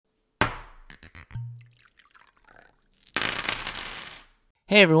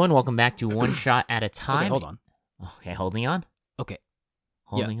Hey everyone, welcome back to One Shot at a Time. Okay, hold on. Okay, holding on. Okay.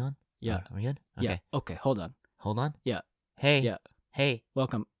 Holding on. Yeah. Are we good? Okay. Yeah. Okay, hold on. Hold on. Yeah. Hey. Yeah. Hey.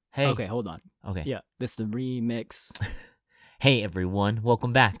 Welcome. Hey. Okay, hold on. Okay. Yeah. This is the remix. Hey everyone,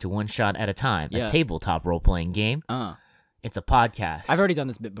 welcome back to One Shot at a Time, Yeah. a tabletop role-playing game. It's a podcast. I've already done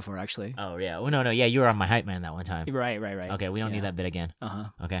this bit before, actually. Oh yeah. Oh, no. Yeah, you were on my hype man that one time. Right. Okay, we don't need that bit again.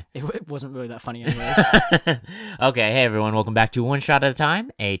 Okay. It wasn't really that funny anyways. Okay, hey everyone, welcome back to One Shot at a Time,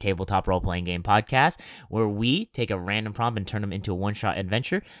 a tabletop role-playing game podcast where we take a random prompt and turn them into a one-shot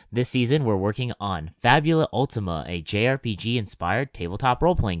adventure. This season, we're working on Fabula Ultima, a JRPG-inspired tabletop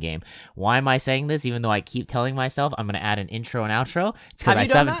role-playing game. Why am I saying this, even though I keep telling myself I'm going to add an intro and outro? It's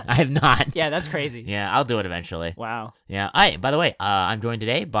because I have not. Yeah, that's crazy. Yeah, I'll do it eventually. Wow. Yeah. By the way, I'm joined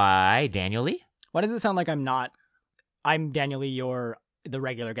today by Daniel Lee. Why does it sound like I'm Daniel Lee, the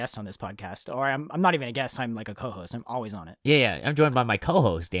regular guest on this podcast? Or I'm not even a guest, I'm like a co-host. I'm always on it. Yeah. I'm joined by my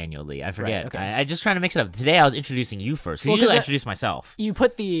co-host, Daniel Lee. I forget. Right, okay. I just trying to mix it up. Today I was introducing you first. Because usually I introduce myself.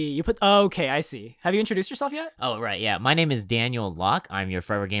 Okay, I see. Have you introduced yourself yet? Oh, right, yeah. My name is Daniel Locke. I'm your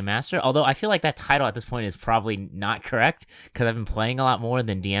Forever Game Master. Although I feel like that title at this point is probably not correct because I've been playing a lot more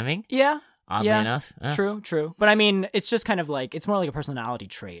than DMing. Yeah. Oddly enough. True. But I mean, it's just kind of like, it's more like a personality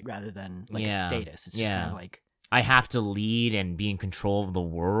trait rather than like a status. It's just kind of like... I have to lead and be in control of the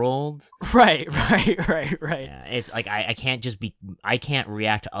world. Right. Yeah, it's like I I can't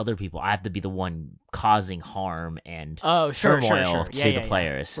react to other people. I have to be the one causing harm and turmoil to the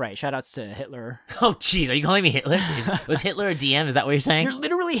players. Right. Shout outs to Hitler. Oh, jeez. Are you calling me Hitler? Was Hitler a DM? Is that what you're saying? You're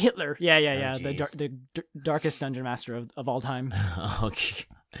literally Hitler. Yeah. Oh, the darkest dungeon master of all time. Okay.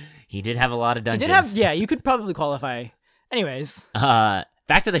 He did have a lot of dungeons. You could probably qualify. Anyways.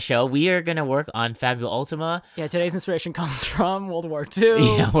 Back to the show. We are going to work on Fabula Ultima. Yeah, today's inspiration comes from World War II.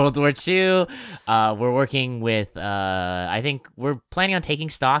 Yeah, World War II. We're working with, I think we're planning on taking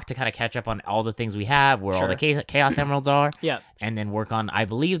stock to kind of catch up on all the things we have, where all the Chaos Emeralds are. Yeah. And then work on, I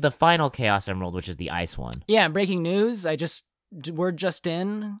believe, the final Chaos Emerald, which is the ice one. Yeah, breaking news. We're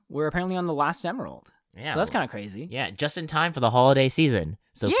apparently on the last Emerald. Yeah. So that's kind of crazy. Yeah, just in time for the holiday season.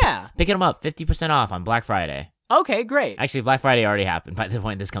 So yeah. Picking them up 50% off on Black Friday. Okay, great. Actually, Black Friday already happened by the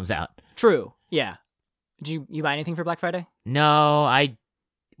point this comes out. True. Yeah. Did you buy anything for Black Friday? No, I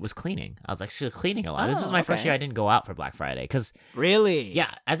was cleaning. I was actually cleaning a lot. This is my first year I didn't go out for Black Friday. Really?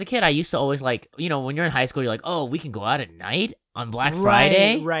 Yeah. As a kid, I used to always when you're in high school, you're like, oh, we can go out at night on Black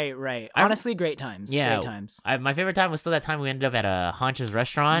Friday? Right. Honestly, great times. Yeah. Great times. My favorite time was still that time we ended up at a Hanch's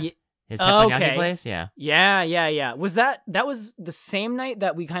restaurant. His teppanyaki place? Yeah. Yeah. Was that was the same night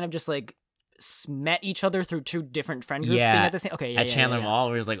that we kind of just met each other through two different friend groups being at the same... Okay, at Chandler Mall,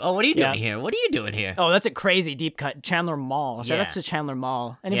 we were just like, oh, what are you doing here? What are you doing here? Oh, that's a crazy deep cut. Chandler Mall. Shout outs to Chandler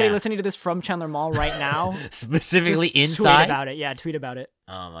Mall. Anybody listening to this from Chandler Mall right now? Specifically just inside? Tweet about it. Yeah, tweet about it.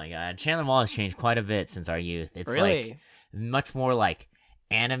 Oh my god. Chandler Mall has changed quite a bit since our youth. It's really? Much more like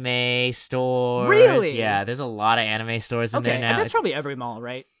anime stores. Really? Yeah, there's a lot of anime stores in there now. And that's probably every mall,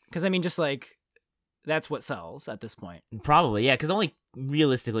 right? Because I mean, just that's what sells at this point. Probably, yeah, because only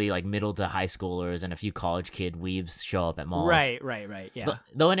realistically middle to high schoolers and a few college kid weebs show up at malls. Right, yeah.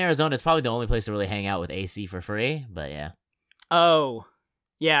 Though in Arizona, it's probably the only place to really hang out with AC for free, but yeah. Oh,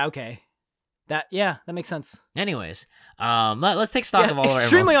 yeah, okay. That makes sense. Anyways, let's take stock of all our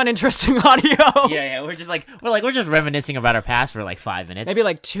extremely uninteresting audio. Yeah, we're just reminiscing about our past for 5 minutes.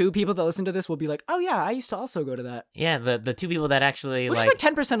 Maybe two people that listen to this will be like, oh yeah, I used to also go to that. Yeah, the two people that actually which is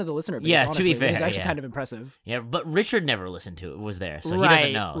 10% of the listener base. Yeah, honestly, to be fair, it's actually kind of impressive. Yeah, but Richard never listened to it. Was there, so he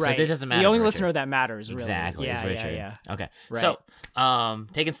doesn't know. Right. So it doesn't matter. The only listener that matters, really. Exactly, is Richard. Yeah. Okay, right. So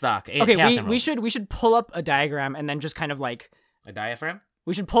taking stock. Okay, we should pull up a diagram and then just kind of a diaphragm.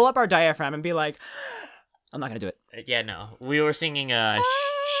 We should pull up our diaphragm and be like. I'm not gonna do it. Yeah, no. We were singing I'm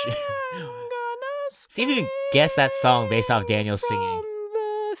gonna see if you can guess that song based off Daniel's singing.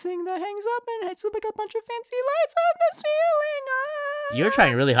 The thing that hangs up and hits like a bunch of fancy lights on the ceiling. You're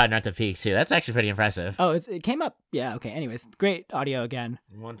trying really hard not to peek too. That's actually pretty impressive. Oh, it came up. Yeah, okay. Anyways, great audio again.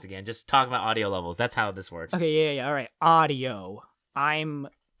 Once again, just talk about audio levels. That's how this works. Okay, yeah. All right. Audio. I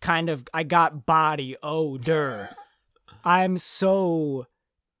got body odor. I'm so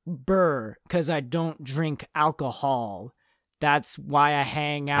because I don't drink alcohol. That's why I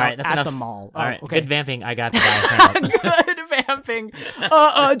hang out at the mall. All right, okay. Good vamping. I got the diaphragm. Good vamping.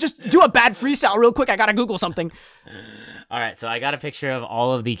 Just do a bad freestyle real quick. I gotta Google something. All right, so I got a picture of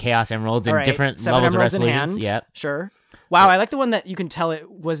all of the Chaos Emeralds in different 7 levels of emeralds resolutions. In hand. Yep. Sure. Wow, I like the one that you can tell it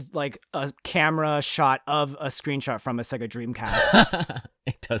was like a camera shot of a screenshot from a Sega Dreamcast.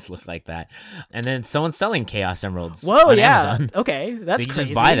 It does look like that. And then someone's selling Chaos Emeralds Whoa, on yeah. Amazon. Okay, that's so you crazy.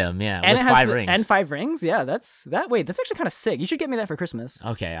 just buy them, yeah, And with it has 5 rings. And 5 rings? Yeah, that's actually kind of sick. You should get me that for Christmas.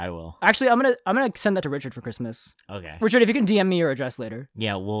 Okay, I will. Actually, I'm gonna send that to Richard for Christmas. Okay. Richard, if you can DM me your address later.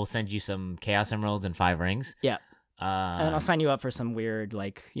 Yeah, we'll send you some Chaos Emeralds and 5 rings. Yeah. And I'll sign you up for some weird,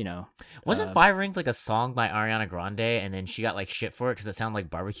 like, Wasn't 5 Rings like a song by Ariana Grande, and then she got like shit for it because it sounded like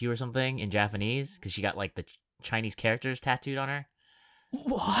barbecue or something in Japanese because she got like the Chinese characters tattooed on her?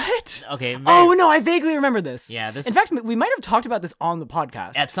 What? Okay. Oh no, I vaguely remember this. Yeah, this. In fact, we might have talked about this on the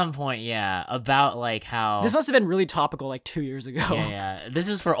podcast. At some point, yeah, about like how This must have been really topical like 2 years ago. Yeah. This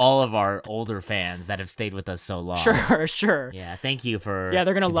is for all of our older fans that have stayed with us so long. Sure. Yeah, thank you for. Yeah,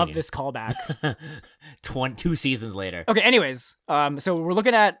 they're gonna love this callback. 2 seasons later. Okay. Anyways, so we're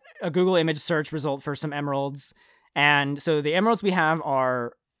looking at a Google image search result for some emeralds, and so the emeralds we have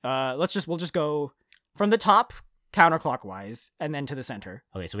are we'll just go from the top counterclockwise and then to the center.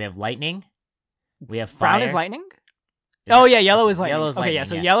 Okay, so we have lightning. We have fire. Brown is lightning. Oh yeah, yellow is lightning. Yellow's okay, lightning, yeah.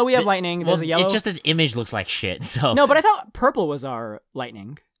 So yeah. yellow we have lightning. Well, There's a yellow. it's just this image looks like shit. So No, but I thought purple was our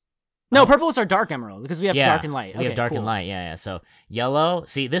lightning. No, purple is our dark emerald because we have dark and light. We have dark and light. Yeah. So yellow.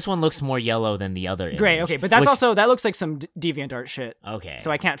 See, this one looks more yellow than the other. Great. image, Okay, but that's which- also that looks like some DeviantArt shit. okay.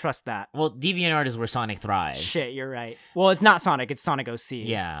 So I can't trust that. Well, DeviantArt is where Sonic thrives. Shit, you're right. Well, it's not Sonic. It's Sonic OC.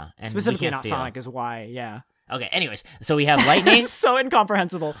 Yeah, and we Specifically can't not steal. Sonic is why. Yeah. Okay. Anyways, so we have lightning. This is so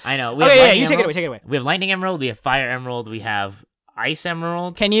incomprehensible. I know. We Okay, have yeah, lightning you take emerald. it away. We have lightning emerald. We have fire emerald. We have ice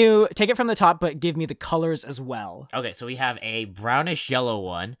emerald. Can you take it from the top, but give me the colors as well? Okay, so we have a brownish yellow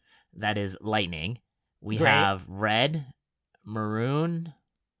one that is lightning. We Great. have red, maroon.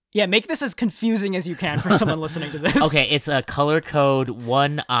 Yeah, make this as confusing as you can for someone listening to this. Okay, it's a color code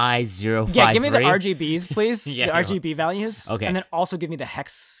 1I053. Yeah, give me the RGBs, please. Yeah, the go on. RGB values. Okay. And then also give me the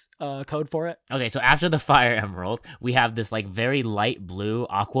hex code for it. Okay, so after the fire emerald, we have this like very light blue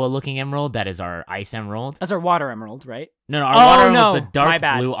aqua looking emerald that is our ice emerald. That's our water emerald, right? No, our water emerald no, is the dark my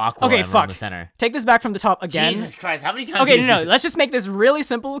bad. blue aqua Okay, emerald fuck. in the center. Take this back from the top again. Jesus Christ, how many times Okay, do you no, do- let's just make this really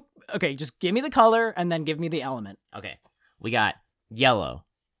simple. Okay, just give me the color and then give me the element. Okay, we got yellow,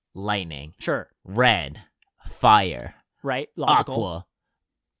 lightning, Sure. red, fire, Right? Logical. aqua,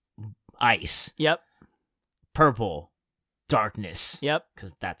 ice, Yep. purple, darkness, Yep.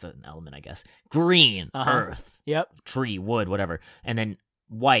 because that's an element, I guess. Green, Uh-huh. earth, Yep. tree, wood, whatever. And then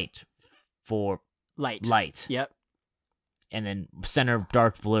white for Light. light. Yep. And then center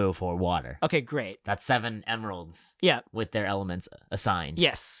dark blue for water. Okay, great. That's 7 emeralds Yeah. with their elements assigned.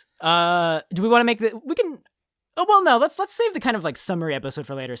 Yes. Do we want to make the we can Oh well no, let's save the kind of like summary episode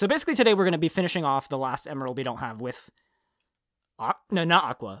for later. So basically today we're gonna be finishing off the last emerald we don't have with no, not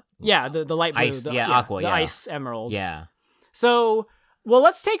aqua. Yeah, the light blue. Ice, aqua, the yeah. ice emerald. Yeah. So, well,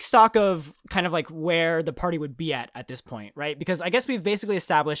 let's take stock of kind of like where the party would be at this point, right? Because I guess we've basically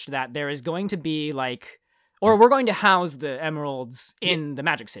established that there is going to be like, or we're going to house the emeralds in the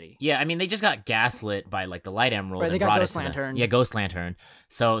Magic City. Yeah, I mean, they just got gaslit by, like, the Light Emerald. Right, and they got brought Ghost us to the- Lantern. Yeah, Ghost Lantern.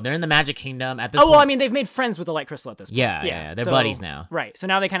 So they're in the Magic Kingdom at this Oh, point. well, I mean, they've made friends with the Light Crystal at this point. Yeah, they're So- buddies now. Right, so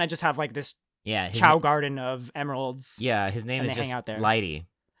now they kind of just have like this Yeah. Chow Garden of emeralds. Yeah, his name and is they hang just out there. Lighty.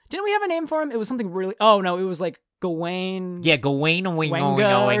 Didn't we have a name for him? It was something really... Oh, no, it was like Gawain... Yeah, Gawain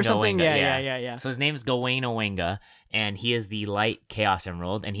Wenga or something. Yeah. So his name is Gawain Owenga, and he is the Light Chaos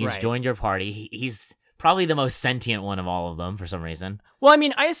Emerald, and he's Right. joined your party. He's probably the most sentient one of all of them for some reason. Well, I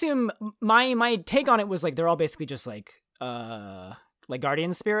mean, I assume my take on it was like they're all basically just like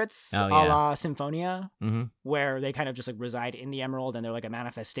guardian spirits, Oh, a yeah. la Symphonia, Mm-hmm. where they kind of just like reside in the emerald and they're like a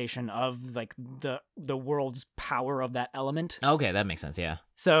manifestation of like the world's power of that element. Okay, that makes sense, yeah.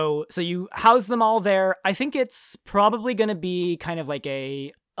 So you house them all there. I think it's probably going to be kind of like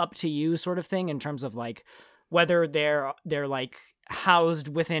a up to you sort of thing in terms of like whether they're like housed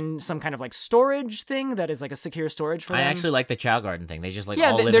within some kind of like storage thing that is like a secure storage for them. I actually like the Chow Garden thing. They just like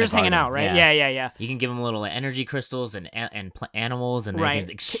yeah, all live they're in a just hanging garden. out, right? Yeah. You can give them little energy crystals and animals, and they Right.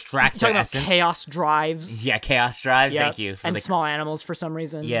 can extract You're their talking about essence. chaos drives. Yeah, chaos drives. Yep. Thank you. For And the, small animals for some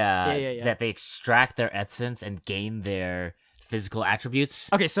reason. yeah, that they extract their essence and gain their physical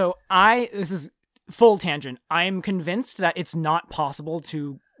attributes. Okay, so this is full tangent. I'm convinced that it's not possible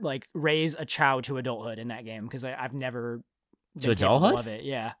to like raise a Chow to adulthood in that game because I've never been To capable adulthood? of it.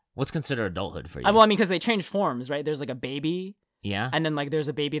 Yeah. What's considered adulthood for you? Well, I mean, because they change forms, right? There's like a baby, yeah, and then like there's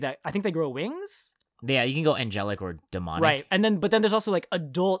a baby that I think they grow wings, yeah. You can go angelic or demonic. right? And but then there's also like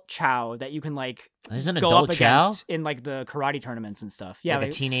adult Chow that you can like There's an go adult up Chow, against in like the karate tournaments and stuff. Yeah, like a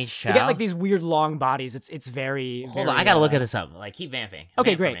they, teenage Chow. they get like these weird long bodies. It's very Hold very, on, I gotta look at this up. Like, keep vamping.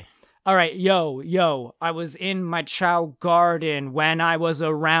 Okay, Vamp for great. me. All right, yo, I was in my chow garden when I was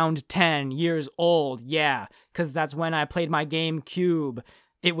around 10 years old. Yeah, because that's when I played my GameCube.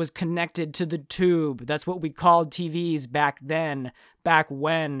 It was connected to the tube. That's what we called TVs back then. Back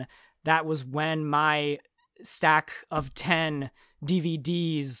when. That was when my stack of 10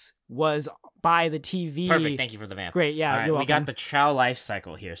 DVDs was by the TV. Perfect. Thank you for the vamp. Great, yeah, All right, you're we welcome. got the chow life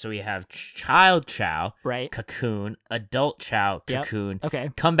cycle here. So we have child chow, Right. cocoon, adult chow, Yep. cocoon,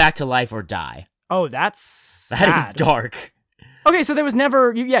 Okay. come back to life or die. Oh, that's That sad. is dark. Okay, so there was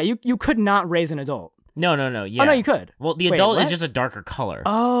never... You could not raise an adult. No. Yeah. Oh, no, you could. Well, the Wait, adult is what? just a darker color.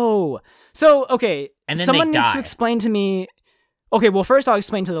 Oh. So, okay. And then someone they needs die. to explain to me... Okay, well, first I'll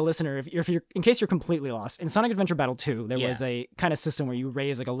explain to the listener, if you're, in case you're completely lost. In Sonic Adventure Battle 2, there was a kind of system where you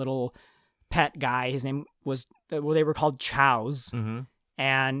raise like a little pet guy. His name was... Well, they were called chows. Mm-hmm.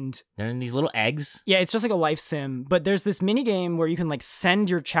 And... They're in these little eggs. Yeah, it's just like a life sim. But there's this mini game where you can like send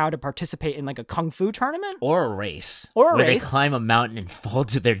your chow to participate in like a kung fu tournament. Or a race. Or a where race. they climb a mountain and fall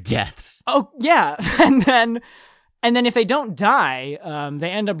to their deaths. Oh, yeah. And then if they don't die, they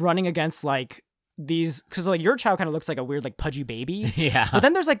end up running against like these, because like your chow kind of looks like a weird like pudgy baby. Yeah. But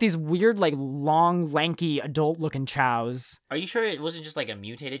then there's like these weird like long lanky adult looking chows. Are you sure it wasn't just like a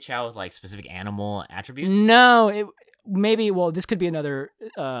mutated chow with like specific animal attributes? No, this could be another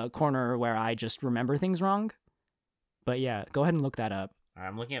corner where I just remember things wrong. But yeah, go ahead and look that up. All right,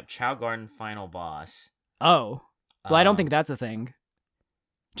 I'm looking up Chow Garden final boss. Oh, well, I don't think that's a thing.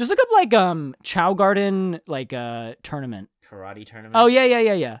 Just look up like Chow Garden like tournament. Karate tournament. Oh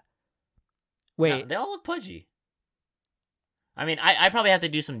yeah. Wait. No, they all look pudgy. I mean, I probably have to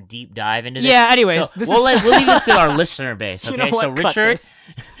do some deep dive into this. Yeah, anyways, so we'll leave this to our listener base, You okay? know what? So Cut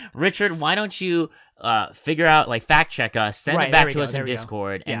Richard, why don't you figure out, like, fact check us, send Right, it back there we to go, us there in we go.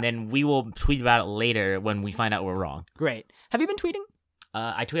 Discord, Yeah. and then we will tweet about it later when we find out we're wrong. Great. Have you been tweeting?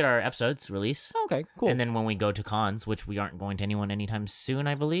 I tweet our episodes release. Oh, okay, cool. And then when we go to cons, which we aren't going to anyone anytime soon,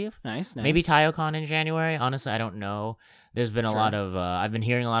 I believe. Nice. Maybe TaioCon in January. Honestly, I don't know. There's been a lot of... I've been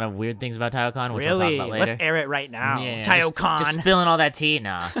hearing a lot of weird things about TaioCon, which Really? I'll talk about later. Let's air it right now. Yeah, TaioCon. Just spilling all that tea?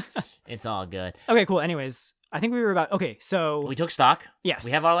 Nah. It's all good. Okay, cool. Anyways, I think we were about... Okay, so... We took stock. Yes.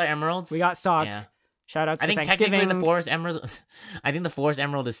 We have all our emeralds. We got stock. Yeah. Shout out to I think Thanksgiving. technically the forest emerald. I think the forest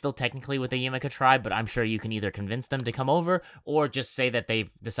emerald is still technically with the Yamaka tribe, but I'm sure you can either convince them to come over or just say that they've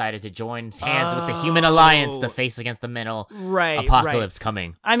decided to join hands with the Human Alliance to face against the mental apocalypse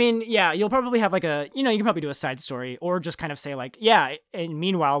coming. I mean, yeah, you'll probably have like a, you can probably do a side story or just kind of say like, yeah, and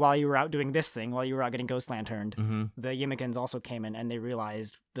meanwhile, while you were out doing this thing, while you were out getting ghost lanterned, the Yimikans also came in and they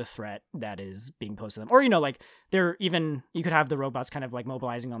realized the threat that is being posed to them. Or, like you could have the robots kind of like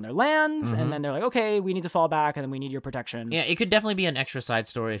mobilizing on their lands and then they're like, okay, we need to fall back and then we need your protection. Yeah, it could definitely be an extra side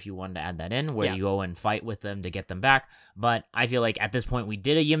story if you wanted to add that in, where you go and fight with them to get them back. But I feel like at this point we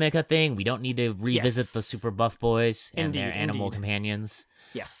did a Yamaka thing. We don't need to revisit the super buff boys and their animal companions.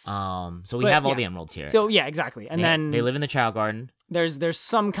 Yes. So we have all the emeralds here. So yeah, exactly. And then they live in the Chow Garden. There's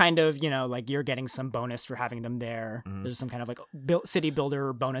some kind of, like you're getting some bonus for having them there. There's some kind of like city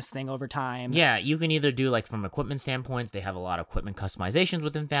builder bonus thing over time. Yeah, you can either do like from equipment standpoints, they have a lot of equipment customizations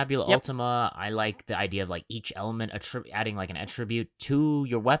within Fabula Ultima. I like the idea of like each element adding like an attribute to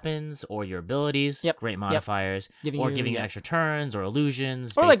your weapons or your abilities. Great modifiers. Giving you extra turns or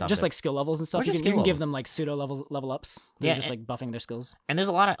illusions. Or like just like skill levels and stuff. Or You just can skill give levels. them like pseudo level ups. They're just like buffing their skills. And there's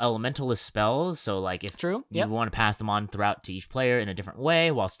a lot of elementalist spells, so like if you want to pass them on throughout to each player in a different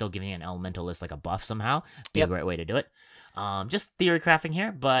way while still giving an elementalist like a buff somehow, be a great way to do it. Just theory crafting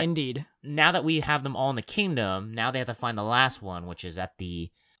here, but indeed, now that we have them all in the kingdom, now they have to find the last one, which is at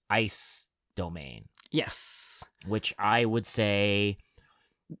the ice domain. Yes. Which I would say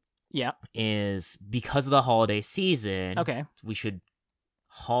is because of the holiday season. Okay. We should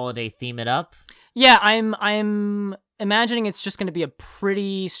holiday theme it up. Yeah, I'm imagining it's just going to be a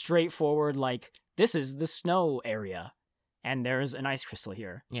pretty straightforward, like, this is the snow area, and there's an ice crystal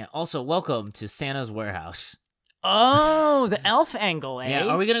here. Yeah, also, welcome to Santa's warehouse. Oh, the elf angle, eh? Yeah,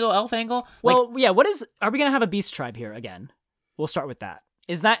 are we going to go elf angle? Well, are we going to have a beast tribe here again? We'll start with that.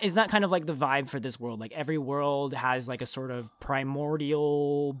 Is that kind of like the vibe for this world? Like, every world has like a sort of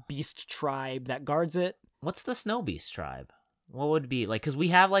primordial beast tribe that guards it? What's the snow beast tribe? What would it be? Like, because we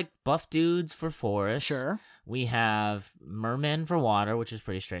have, like, buff dudes for forest. Sure. We have mermen for water, which is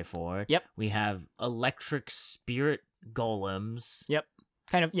pretty straightforward. Yep. We have electric spirit golems. Yep.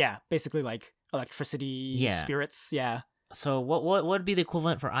 Kind of, basically like electricity spirits, So what would be the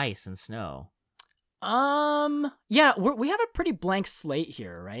equivalent for ice and snow? Yeah, we have a pretty blank slate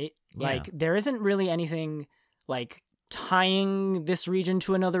here, right? Yeah. Like, there isn't really anything, like, tying this region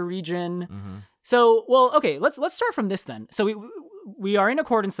to another region. Mm-hmm. So, well, okay, let's start from this then. So we are in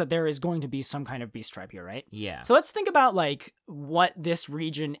accordance that there is going to be some kind of beast tribe here, right? Yeah. So let's think about like what this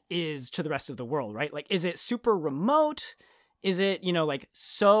region is to the rest of the world, right? Like, is it super remote? Is it, like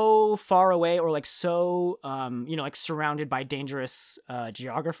so far away or like so, like surrounded by dangerous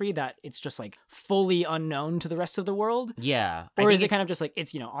geography that it's just like fully unknown to the rest of the world? Yeah. Or is it kind of just like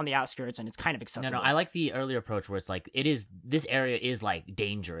it's, on the outskirts and it's kind of No, accessible? I like the earlier approach where it's like this area is like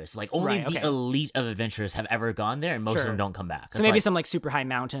dangerous. Like only Right, the okay. elite of adventurers have ever gone there, and most of Sure. them don't come back. So maybe some like super high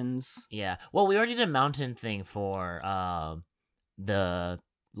mountains. Yeah. Well, we already did a mountain thing for the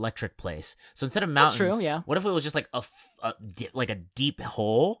electric place. So instead of mountains, That's true, yeah. what if it was just like a deep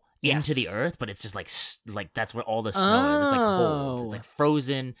hole into the Yes. earth, but it's just like that's where all the snow is. It's like cold. Oh. It's like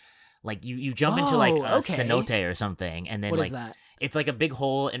frozen. Like you jump into like a okay. cenote or something, and then What like is that? it's like a big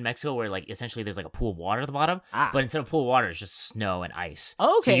hole in Mexico where like essentially there's like a pool of water at the bottom, but instead of pool of water, it's just snow and ice.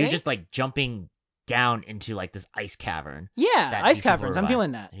 So Okay. you're just like jumping down into like this ice cavern. Yeah, that ice these people caverns. I'm revive.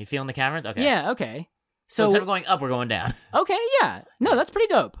 feeling that. Are you feeling the caverns? Okay. Yeah, okay. So So, instead of going up, we're going down. okay, yeah. No, that's pretty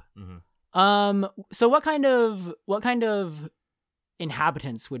dope. So what kind of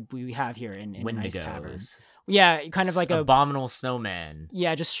inhabitants would we have here in an ice cavern? Wendigos. Yeah, kind of like a abominable snowman.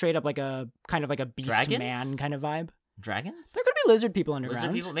 yeah, just straight up like a kind of like a beast Dragons? man kind of vibe. Dragons? There could be lizard people underground.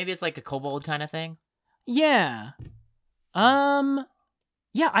 Lizard people? Maybe it's like a kobold kind of thing. Yeah.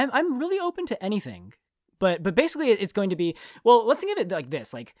 Yeah, I'm really open to anything. But basically it's going to be, well, let's think of it like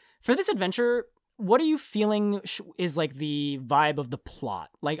this. Like for this adventure, what are you feeling is like the vibe of the plot?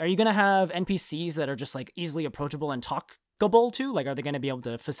 Like, are you going to have NPCs that are just like easily approachable and talkable to? Like, are they going to be able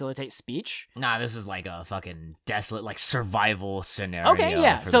to facilitate speech? Nah, this is like a fucking desolate, like survival scenario. Okay,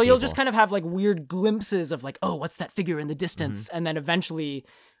 yeah. for So the you'll people. just kind of have like weird glimpses of like, oh, what's that figure in the distance? Mm-hmm. And then eventually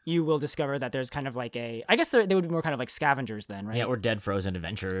you will discover that there's kind of like I guess they would be more kind of like scavengers then, right? Yeah, or dead frozen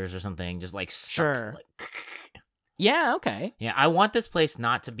adventurers or something. Just like stuck, Sure. like- Yeah, okay. Yeah, I want this place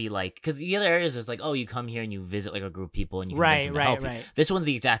not to be like, because the other areas is like, oh, you come here and you visit like a group of people and you convince them to help you. Right. This one's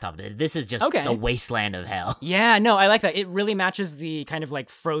the exact opposite. This is just Okay. the wasteland of hell. Yeah, no, I like that. It really matches the kind of like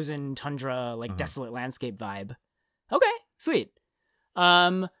frozen tundra, like Mhm. desolate landscape vibe. Okay, sweet.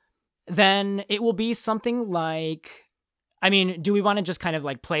 Then it will be something like, I mean, do we want to just kind of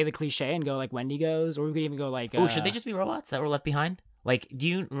like play the cliche and go like Wendigos, or we could even go like, Oh, should they just be robots that were left behind? Like, do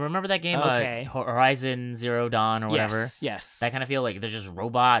you remember that game, Okay. Horizon Zero Dawn or whatever? Yes. That kind of feel like they're just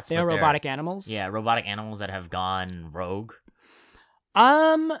robots. They're but robotic animals. Yeah, robotic animals that have gone rogue.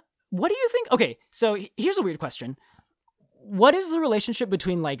 What do you think? Okay, so here's a weird question. What is the relationship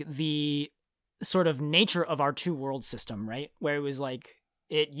between like the sort of nature of our two world system, right? Where it was like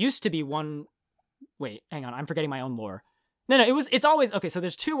it used to be one. Wait, hang on, I'm forgetting my own lore. No, it's always okay. So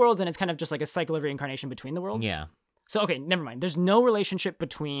there's two worlds, and it's kind of just like a cycle of reincarnation between the worlds. Yeah. So okay, never mind. There's no relationship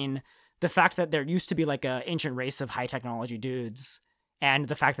between the fact that there used to be like a ancient race of high technology dudes and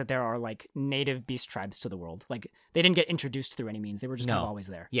the fact that there are like native beast tribes to the world. Like they didn't get introduced through any means. They were just kind of No. always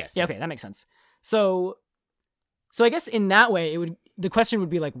there. Yes. Yeah, okay, that makes sense. So I guess in that way the question would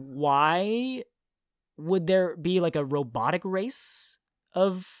be like, why would there be like a robotic race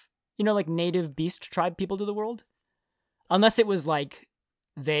of, like native beast tribe people to the world? Unless it was like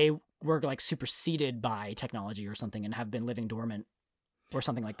they were like superseded by technology or something and have been living dormant or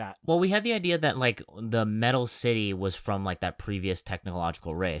something like that. Well, we had the idea that like the metal city was from like that previous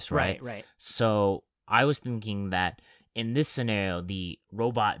technological race, right? Right. So I was thinking that in this scenario, the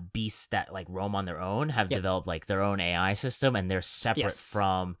robot beasts that like roam on their own have Yep. developed like their own AI system, and they're separate Yes.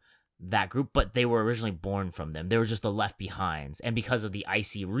 from that group, but they were originally born from them. They were just the left behinds. And because of the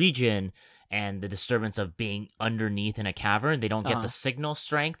icy region and the disturbance of being underneath in a cavern, they don't get the signal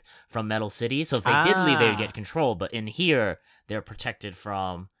strength from Metal City. So if they did leave, they would get control. But in here, they're protected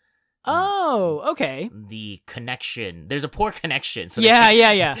from Oh, okay. the connection. There's a poor connection. So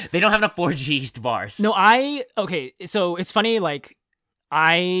Yeah. they don't have enough 4G bars. No, okay, so it's funny, like,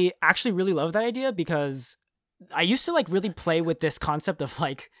 I actually really love that idea because I used to, like, really play with this concept of,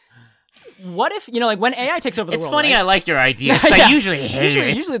 like, what if, like, when AI takes over the It's world, funny, right? I like your idea, 'cause Yeah. I usually hate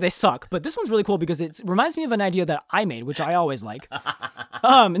it. Usually they suck, but this one's really cool because it reminds me of an idea that I made, which I always like.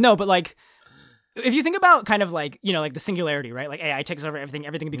 No, but, like, if you think about kind of, like, like the singularity, right? Like, AI takes over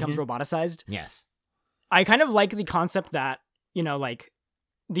everything becomes roboticized. Yes. I kind of like the concept that, like,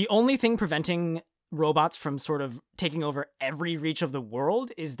 the only thing preventing robots from sort of taking over every reach of the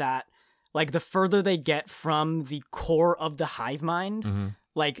world is that, like, the further they get from the core of the hive mind, Mhm.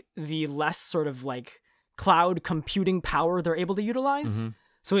 like, the less sort of, like, cloud computing power they're able to utilize. Mhm.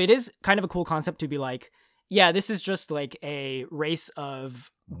 So it is kind of a cool concept to be like, Yeah, this is just like a race of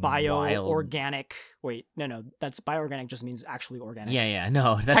bio-organic. Wait, no, that's bioorganic just means actually organic. Yeah,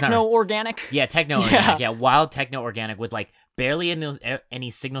 no, that's techno-organic. Yeah, techno-organic. Yeah, wild techno-organic with like barely any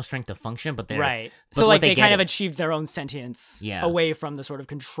signal strength to function, but they're right. But so like they kind of achieved their own sentience, Yeah. away from the sort of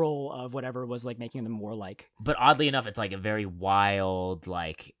control of whatever was like making them warlike. But oddly enough, it's like a very wild,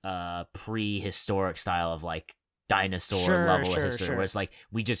 like prehistoric style of like dinosaur level of history, where it's like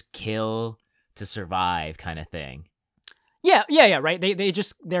we just kill to survive kind of thing. Yeah, right.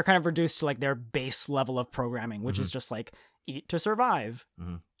 They're kind of reduced to like their base level of programming, which is just like eat to survive.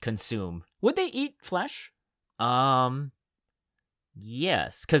 Consume. Would they eat flesh?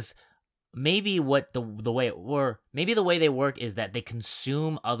 Yes, because maybe the way they work is that they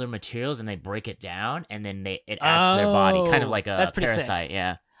consume other materials and they break it down and then it adds to their body, kind of like a that's pretty parasite. Sick.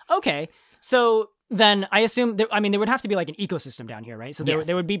 Yeah. Okay, so then I assume there would have to be like an ecosystem down here, right? So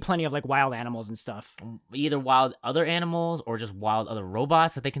there would be plenty of like wild animals and stuff. Either wild other animals or just wild other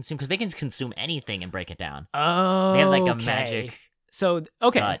robots that they consume, because they can consume anything and break it down. Oh, they have like a magic. So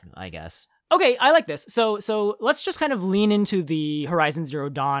okay, gut, I guess. Okay, I like this. So let's just kind of lean into the Horizon Zero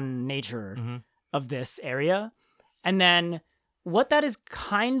Dawn nature of this area, and then what that is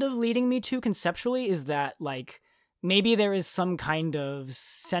kind of leading me to conceptually is that like, maybe there is some kind of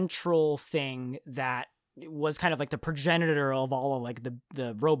central thing that was kind of like the progenitor of all of like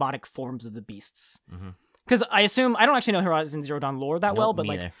the robotic forms of the beasts. Because I assume, I don't actually know Horizon Zero Dawn lore that well, but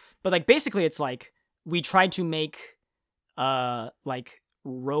like basically it's like we tried to make like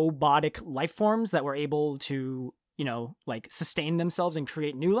robotic life forms that were able to, you know, like sustain themselves and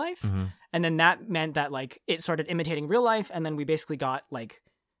create new life. And then that meant that like it started imitating real life, and then we basically got like,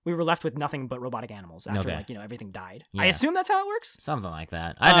 we were left with nothing but robotic animals after like, you know, everything died. Yeah. I assume that's how it works? Something like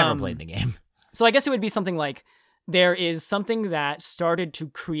that. I never played the game. So I guess it would be something like there is something that started to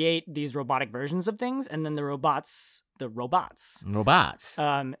create these robotic versions of things, and then the robots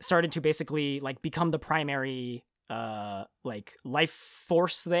started to basically like become the primary like life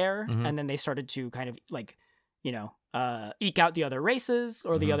force there, and then they started to kind of like, you know, eke out the other races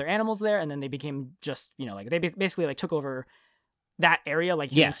or the other animals there, and then they became just, you know, like they basically like took over that area,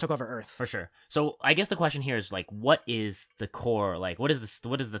 like humans took over Earth. For sure. So I guess the question here is like, what is the core? Like, what is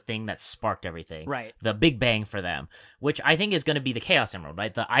the thing that sparked everything? Right. The Big Bang for them, which I think is going to be the Chaos Emerald,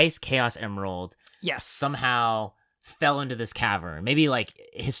 right? The Ice Chaos Emerald. Yes. Somehow fell into this cavern. Maybe like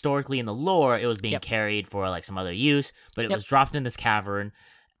historically in the lore, it was being carried for like some other use, but it was dropped in this cavern,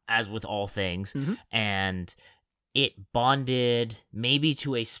 as with all things, and it bonded maybe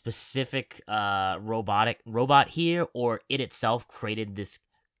to a specific robot here, or it itself created this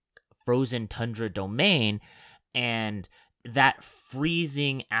frozen tundra domain, and that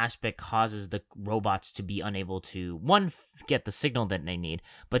freezing aspect causes the robots to be unable to, one, get the signal that they need,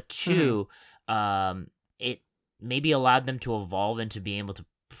 but two, it maybe allowed them to evolve into being able to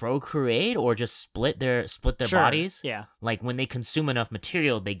procreate or just split their bodies. Yeah. Like when they consume enough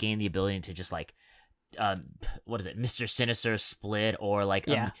material, they gain the ability to just like, what is it, Mr. Sinister split, or like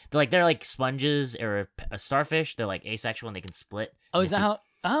they're like sponges or a starfish. They're like asexual and they can split. Oh, is that how?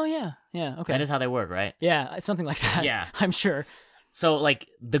 Oh yeah, okay. That is how they work, right? Yeah, it's something like that. Yeah, I'm sure. So like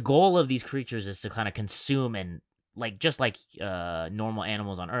the goal of these creatures is to kind of consume and like just like normal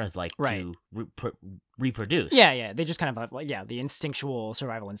animals on Earth, like to reproduce. Yeah. They just kind of have like the instinctual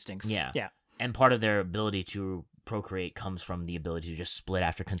survival instincts. Yeah. And part of their ability to procreate comes from the ability to just split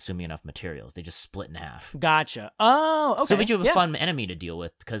after consuming enough materials. They just split in half. Gotcha. Oh, okay. So it makes you a fun enemy to deal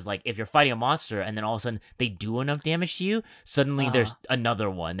with, because like if you're fighting a monster and then all of a sudden they do enough damage to you, suddenly there's another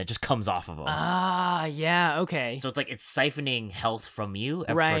one that just comes off of them. Yeah, okay. So it's like it's siphoning health from you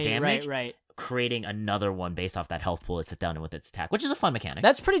for damage. Right. Creating another one based off that health pool it sits down with its attack, which is a fun mechanic.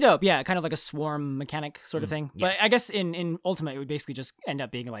 That's pretty dope. Yeah, kind of like a swarm mechanic sort of thing. Yes. But I guess in Ultimate, it would basically just end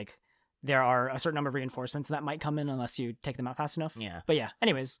up being like there are a certain number of reinforcements that might come in unless you take them out fast enough. Yeah. But yeah,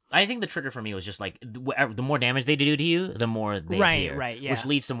 anyways. I think the trigger for me was just like the more damage they do to you, the more they appear. Right, yeah. Which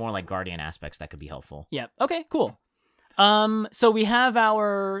leads to more like guardian aspects that could be helpful. Yeah. Okay, cool. So we have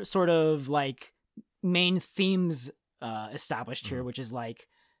our sort of like main themes established here, which is like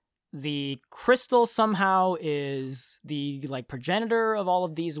the crystal somehow is the like progenitor of all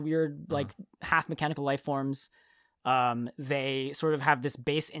of these weird like half mechanical life forms. They sort of have this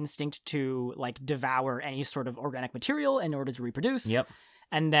base instinct to like devour any sort of organic material in order to reproduce. Yep.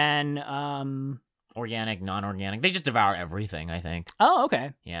 And then organic, non-organic, they just devour everything, I think. Oh,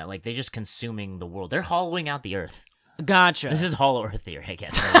 okay. Yeah, like they're just consuming the world. They're hollowing out the earth. Gotcha. This is Hollow Earth here, I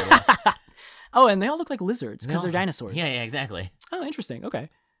guess. Oh, and they all look like lizards because they're dinosaurs. Yeah, exactly. Oh, interesting. Okay.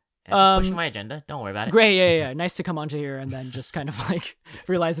 It's pushing my agenda. Don't worry about it. Great, yeah. Nice to come onto here and then just kind of like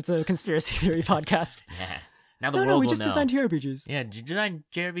realize it's a conspiracy theory podcast. Yeah. Now the world will know. We just designed JRPGs. Yeah, design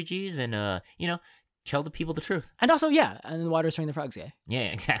JRPGs and tell the people the truth. And also, yeah, and the water's turning the frogs gay. Yeah,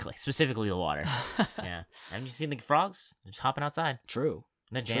 exactly. Specifically the water. Yeah. Haven't you seen the frogs? They're just hopping outside. True.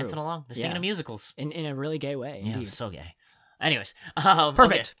 They're dancing along. They're singing musicals. In a really gay way, indeed. Yeah, so gay. Anyways. Perfect.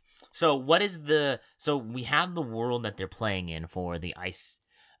 Okay. So we have the world that they're playing in for the Ice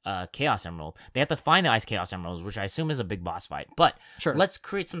Chaos Emerald. They have to find the Ice Chaos Emeralds, which I assume is a big boss fight. But let's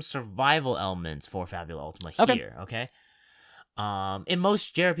create some survival elements for Fabula Ultima here, okay? In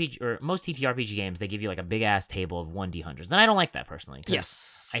most JRPG or most TTRPG games, they give you like a big ass table of 1D100s, and I don't like that personally.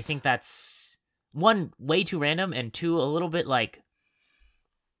 Yes, I think that's one, way too random, and two, a little bit like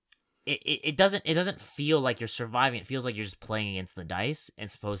it doesn't feel like you're surviving. It feels like you're just playing against the dice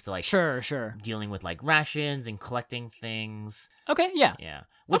as opposed to like dealing with like rations and collecting things. Okay, yeah,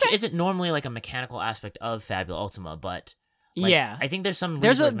 which isn't normally like a mechanical aspect of Fabula Ultima, but like, I think there's some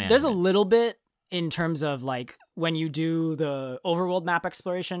there's a little bit in terms of like when you do the overworld map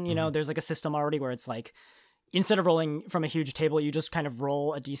exploration. You know, there's like a system already where it's like instead of rolling from a huge table, you just kind of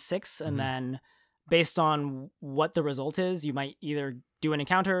roll a d6 and then based on what the result is, you might either do an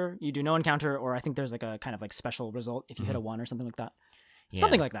encounter, you do no encounter, or I think there's like a kind of like special result if you hit a 1 or something like that. Yeah.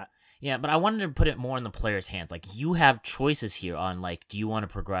 Something like that. Yeah, but I wanted to put it more in the player's hands. Like, you have choices here on, like, do you want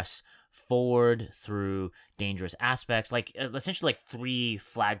to progress forward through dangerous aspects? Like, essentially, like, 3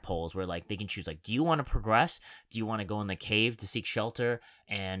 flagpoles where, like, they can choose, like, do you want to progress? Do you want to go in the cave to seek shelter?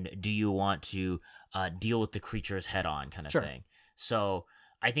 And do you want to deal with the creatures head-on kind of thing? So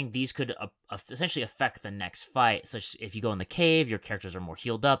I think these could essentially affect the next fight. Such if you go in the cave, your characters are more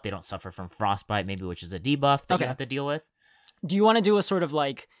healed up. They don't suffer from frostbite, maybe, which is a debuff that you have to deal with. Do you want to do a sort of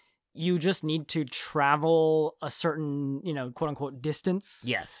like, you just need to travel a certain, quote unquote distance?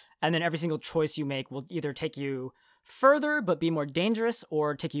 Yes. And then every single choice you make will either take you further but be more dangerous,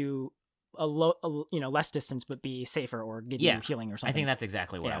 or take you less distance but be safer, or give you healing or something. I think that's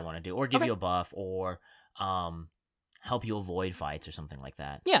exactly what I want to do. Or give you a buff, or help you avoid fights or something like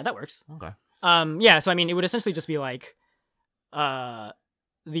that. Yeah, that works. Okay. So I mean, it would essentially just be like the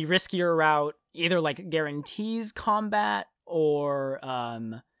riskier route either like guarantees combat, or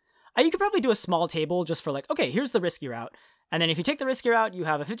you could probably do a small table just for like, okay, here's the risky route, and then if you take the risky route, you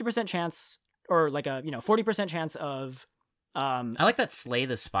have a 50% chance, or like a 40% chance of I like that Slay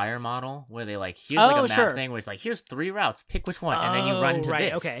the Spire model where they like, here's like a map thing where it's like, here's 3 routes, pick which one, and then you run to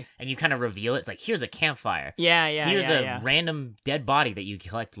this, and you kind of reveal it. It's like, here's a campfire, here's a random dead body that you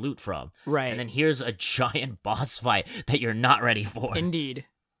collect loot from, and then here's a giant boss fight that you're not ready for. Indeed.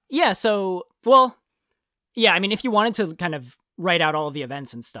 Yeah, so, well, yeah, I mean, if you wanted to kind of write out all of the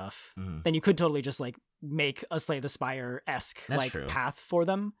events and stuff, then you could totally just like make a Slay the Spire-esque path for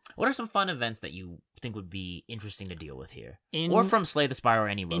them. What are some fun events that you think would be interesting to deal with here? Or from Slay the Spire or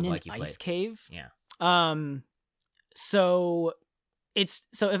any roguelike you played? Ice cave? Yeah. So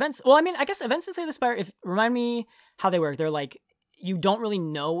events, well, I mean, I guess events in Slay the Spire, remind me how they work. They're like, you don't really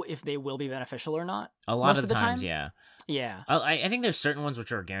know if they will be beneficial or not. A lot of the times, yeah. Yeah. I think there's certain ones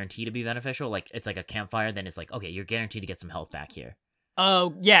which are guaranteed to be beneficial. Like, it's like a campfire, then it's like, okay, you're guaranteed to get some health back here.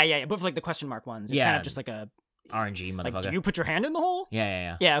 Oh, yeah. But for like the question mark ones, it's kind of just like a RNG motherfucker. Like, do you put your hand in the hole?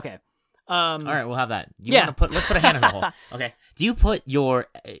 Yeah. Yeah, okay. All right, we'll have that. Let's put a hand in the hole. Okay. Do you put your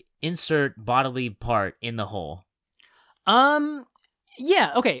insert bodily part in the hole?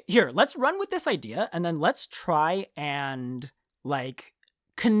 Yeah, okay. Here, let's run with this idea, and then let's try and like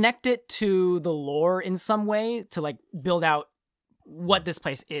connect it to the lore in some way to like build out what this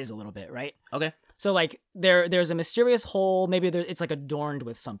place is a little bit, right? Okay. So like there's a mysterious hole, maybe it's like adorned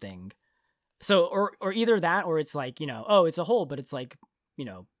with something. So or either that, or it's like, it's a hole, but it's like,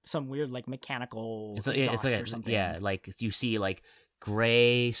 some weird like mechanical exhaust or something. Yeah, like you see like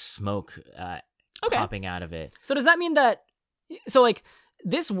gray smoke popping out of it. So does that mean that, so like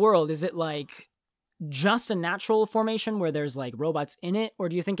this world, is it like just a natural formation where there's like robots in it, or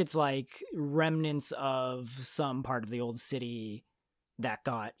do you think it's like remnants of some part of the old city that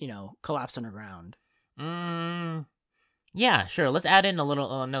got, collapsed underground? Yeah, sure. Let's add in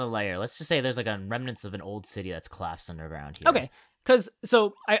another layer. Let's just say there's like a remnants of an old city that's collapsed underground here. Okay, because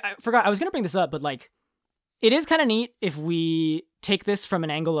so I forgot, I was gonna bring this up, but like it is kind of neat if we take this from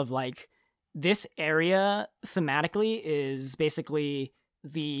an angle of like, this area thematically is basically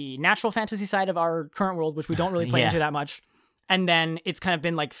the natural fantasy side of our current world, which we don't really play into that much. And then it's kind of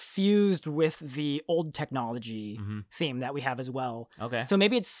been like fused with the old technology theme that we have as well. Okay. So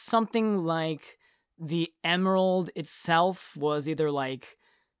maybe it's something like the emerald itself was either like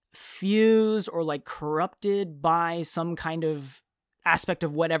fused or like corrupted by some kind of aspect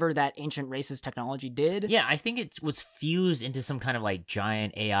of whatever that ancient race's technology did. Yeah, I think it was fused into some kind of like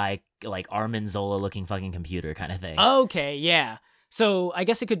giant AI, like Armin Zola looking fucking computer kind of thing. Okay, yeah. So I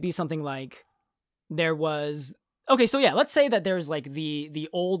guess it could be something like there was. Okay, so yeah, let's say that there's like the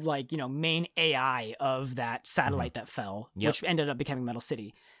old like, main AI of that satellite that fell, which ended up becoming Metal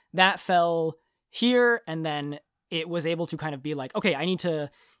City. That fell here, and then it was able to kind of be like, okay, I need to,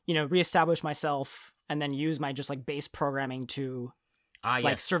 reestablish myself and then use my just like base programming to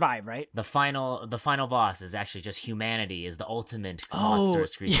survive, right? The final boss is actually just humanity is the ultimate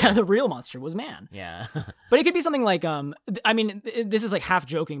monstrous creature. Yeah, the real monster was man. Yeah. But it could be something like, I mean, this is like half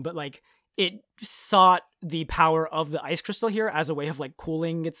joking, but like it sought the power of the ice crystal here as a way of like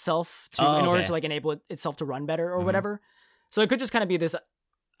cooling itself in order to like enable itself to run better or whatever. So it could just kind of be this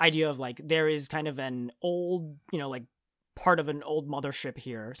idea of like there is kind of an old, like part of an old mothership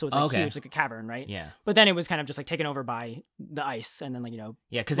here. So it's like huge, like a cavern, right? Yeah. But then it was kind of just like taken over by the ice, and then like,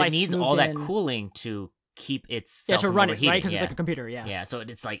 yeah, because it needs all that cooling to keep itself to from run it, overheating. right? Because it's like a computer, yeah. Yeah, so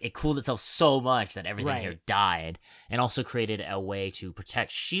it's like it cooled itself so much that everything here died, and also created a way to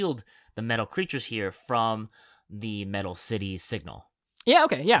shield the metal creatures here from the Metal City's signal. Yeah,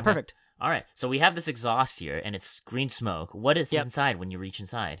 okay, yeah, perfect. All right, so we have this exhaust here, and it's green smoke. What is inside when you reach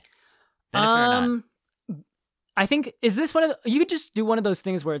inside? Benefit or not? I think, is this one of you could just do one of those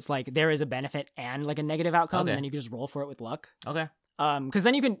things where it's like there is a benefit and like a negative outcome, and then you can just roll for it with luck. Okay. Because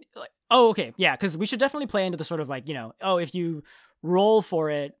then you can, okay, yeah, because we should definitely play into the sort of like, if you roll for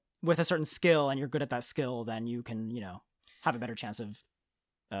it with a certain skill and you're good at that skill, then you can, have a better chance of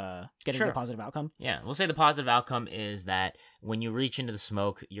getting a positive outcome. Yeah, we'll say the positive outcome is that when you reach into the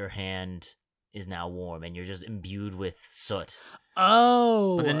smoke, your hand is now warm and you're just imbued with soot.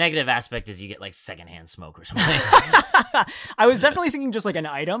 Oh. But the negative aspect is you get like secondhand smoke or something. I was definitely thinking just like an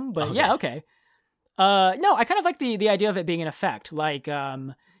item, but yeah, okay. No, I kind of like the idea of it being an effect. Like,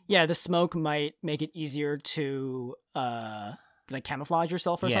 the smoke might make it easier to like camouflage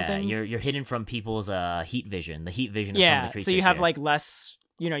yourself or something. Yeah, you're hidden from people's heat vision, the heat vision of some of the creatures. So you have here. like less,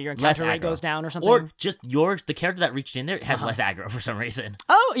 your encounter rate goes down or something. Or just the character that reached in there has less aggro for some reason.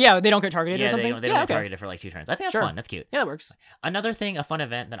 Oh, yeah, they don't get targeted or something? They don't get targeted for like 2 turns. I think that's fun. That's cute. Yeah, that works. Another thing, a fun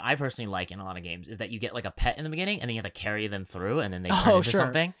event that I personally like in a lot of games is that you get like a pet in the beginning and then you have to carry them through and then they turn into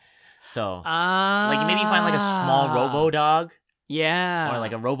something. So, like maybe you find like a small robo dog. Yeah. Or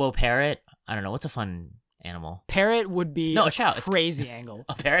like a robo parrot. I don't know. What's a fun animal? Parrot would be a chow. Crazy angle.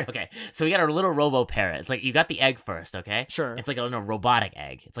 A parrot? Okay. So we got our little robo parrot. It's like you got the egg first, okay? Sure. It's like a robotic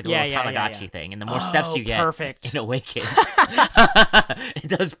egg. It's like a little Tamagotchi thing. And the more steps you get, perfect. it awakens. It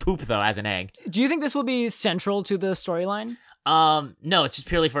does poop though as an egg. Do you think this will be central to the storyline? No, it's just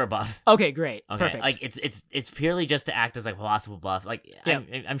purely for a buff. Okay, great. Okay. Perfect. Like it's purely just to act as like a possible buff. Like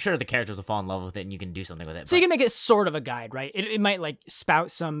I'm sure the characters will fall in love with it and you can do something with it. So you can make it sort of a guide, right? It might like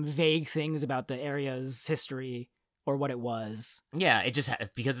spout some vague things about the area's history or what it was. Yeah, it just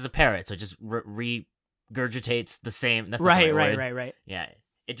because it's a parrot, so it just regurgitates the same. That's the right. Yeah,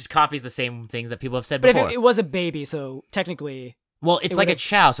 it just copies the same things that people have said before. But if it was a baby, so technically. Well, it's like a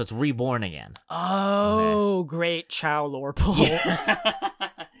chow, so it's reborn again. Oh, great chow lore pull. Yeah.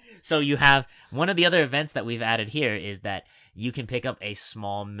 So you have one of the other events that we've added here is that you can pick up a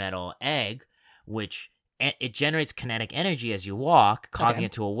small metal egg, which it generates kinetic energy as you walk, causing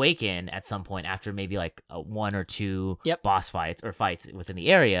it to awaken at some point after maybe like 1 or 2 boss fights or fights within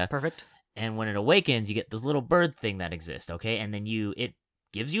the area. Perfect. And when it awakens, you get this little bird thing that exists, okay? And then it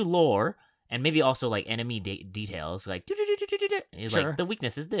gives you lore. And maybe also like enemy details, like like the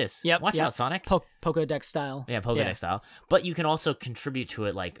weakness is this. Watch out, Sonic. Pokédex style. Yeah, Pokédex style. But you can also contribute to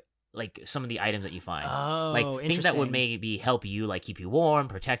it, like some of the items that you find, like things that would maybe help you, like keep you warm,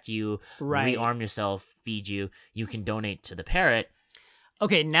 protect you, rearm yourself, feed you. You can donate to the parrot.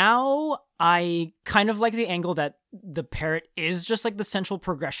 Okay, now I kind of like the angle that the parrot is just like the central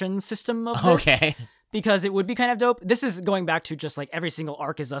progression system of this. Okay. Because it would be kind of dope. This is going back to just like every single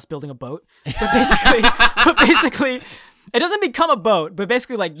arc is us building a boat. But basically, it doesn't become a boat, but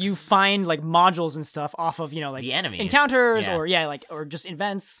basically like you find like modules and stuff off of, like the enemies. Encounters or just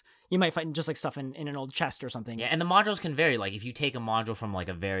events. You might find just like stuff in an old chest or something. Yeah, and the modules can vary. Like if you take a module from like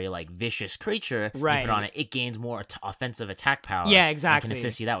a very like vicious creature, you put it on it gains more offensive attack power. Yeah, exactly. And can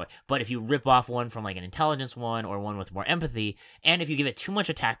assist you that way. But if you rip off one from like an intelligence one or one with more empathy, and if you give it too much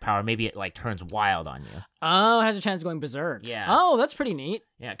attack power, maybe it like turns wild on you. Oh, it has a chance of going berserk. Yeah. Oh, that's pretty neat.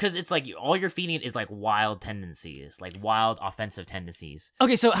 Yeah, because it's like all you're feeding it is like wild tendencies, like wild offensive tendencies.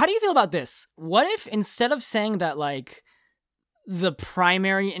 Okay, so how do you feel about this? What if instead of saying that like the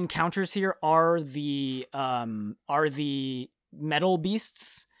primary encounters here are the metal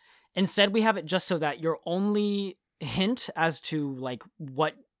beasts, instead we have it just so that your only hint as to like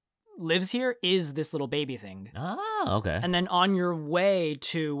what lives here is this little baby thing. Oh, okay. And then on your way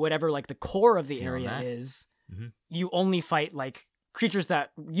to whatever like the core of the Feeling area that. is, Mm-hmm. you only fight like creatures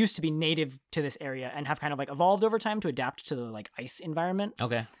that used to be native to this area and have kind of like evolved over time to adapt to the like ice environment.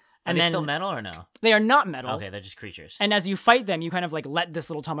 Okay. Are And they then still metal or no? they are not metal. Okay, they're just creatures. And as you fight them, you kind of like let this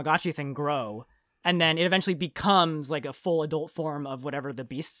little Tamagotchi thing grow. And then it eventually becomes like a full adult form of whatever the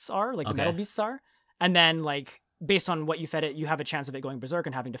beasts are, like the metal beasts are. And then like based on what you fed it, you have a chance of it going berserk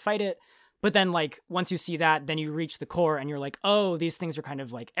and having to fight it. But then like once you see that, then you reach the core and you're like, oh, these things are kind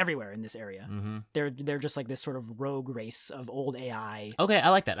of like everywhere in this area. Mm-hmm. They're just like this sort of rogue race of old AI. Okay, I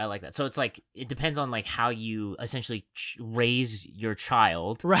like that. So it's like it depends on like how you essentially raise your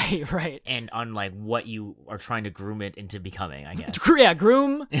child, Right. and on like what you are trying to groom it into becoming. I guess. Yeah,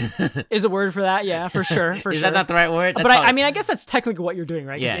 groom is a word for that. Yeah, for sure. Is that not the right word? But I mean, I guess that's technically what you're doing,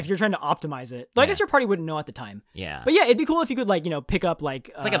 right? 'Cause Yeah. if you're trying to optimize it, though, I guess your party wouldn't know at the time. Yeah. But yeah, it'd be cool if you could like pick up like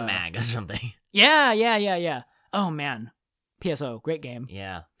It's like a mag or something. Yeah. Oh man, PSO, great game.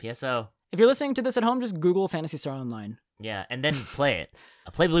 Yeah. PSO. If you're listening to this at home, just Google Phantasy Star Online. Yeah, and then play it.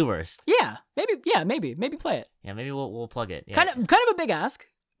 Play Blueburst. Yeah, maybe play it. Yeah, maybe we'll plug it. Yeah. Kind of a big ask,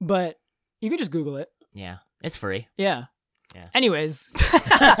 but you can just Google it. Yeah, it's free. Yeah. Yeah. Anyways,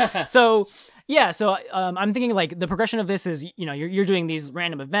 so I'm thinking like the progression of this is you're doing these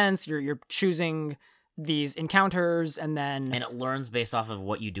random events, you're choosing these encounters, and then And it learns based off of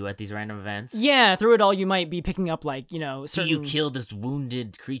what you do at these random events. yeah, through it all you might be picking up like Do certain... you kill this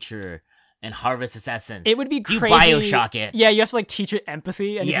wounded creature and harvest its essence? It would be Do crazy. you Bioshock it? Yeah, you have to like teach it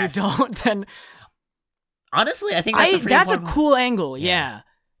empathy, and Yes. if you don't, then Honestly, I think that's a pretty that's a important- cool angle. Yeah. Yeah.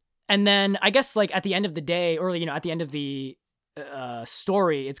 And then I guess like at the end of the day, or at the end of the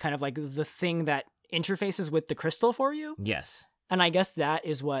story, it's kind of like the thing that interfaces with the crystal for you. Yes. And I guess that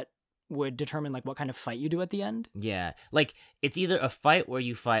is what would determine like what kind of fight you do at the end. Yeah. Like it's either a fight where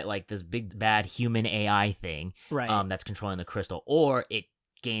you fight like this big bad human AI thing, Right. that's controlling the crystal, or it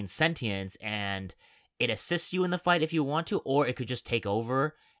gains sentience and it assists you in the fight if you want to, or it could just take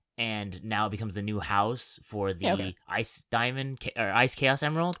over and now it becomes the new house for the Yeah, okay. Ice Diamond or Ice Chaos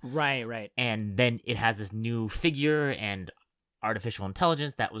Emerald, Right. and then it has this new figure and artificial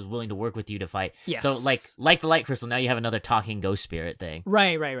intelligence that was willing to work with you to fight. Yes. So like the light crystal, now you have another talking ghost spirit thing.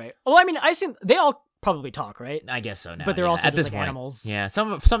 Right. Well, I mean, I assume they all probably talk, right? I guess so now. But they're yeah, also at just this like point. animals. Yeah,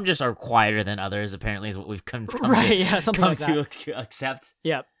 some just are quieter than others. Apparently, is what we've come Right, to, yeah, something come like to accept.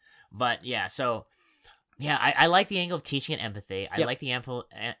 Yep. But yeah, so yeah, I like the angle of teaching and empathy. I Yep. like the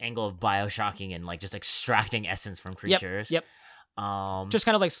angle of bioshocking and like just extracting essence from creatures. Yep. Just Just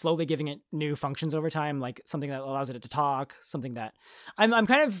kind of like slowly giving it new functions over time, like something that allows it to talk, something that I'm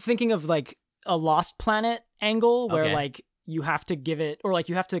kind of thinking of like a Lost Planet angle where Okay. like you have to give it, or like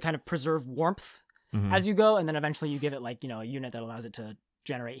you have to kind of preserve warmth mhm. as you go, and then eventually you give it like a unit that allows it to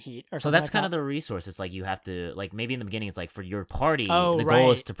generate heat or So something. that's like kind that. of the resource. It's like you have to like maybe in the beginning it's like for your party Oh, the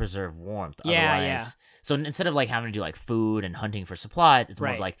goal is right. to preserve warmth. Yeah, Otherwise, so instead of like having to do like food and hunting for supplies, it's more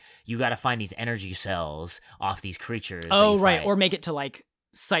of Right. like you got to find these energy cells off these creatures. that Oh you right, fight. or make it to like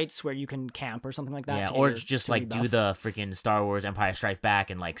sites where you can camp or something like that. Yeah, to or your- just to like do rebuff. the freaking Star Wars Empire Strike Back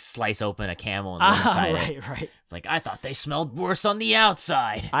and like slice open a camel and live inside it. right. It's like I thought they smelled worse on the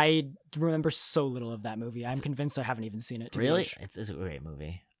outside. I remember so little of that movie. I'm convinced I haven't even seen it. To be Really, honest. it's a great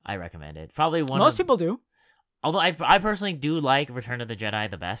movie. I recommend it. Probably one. Most of, people do. Although I personally do like Return of the Jedi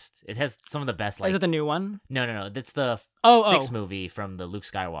the best. It has some of the best. Like Is it the new one? no. That's the sixth movie from the Luke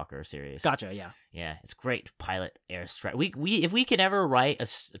Skywalker series. Gotcha. Yeah. Yeah, it's great pilot airstrike. We if we could ever write a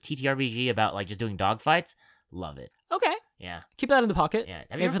TTRPG about like just doing dogfights, love it. Okay. Yeah, Keep that in the pocket. yeah.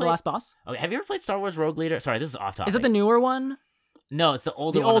 Maybe for the last boss. Okay, have you ever played Star Wars Rogue Leader? Sorry, this is off topic. Is it the newer one? No, it's the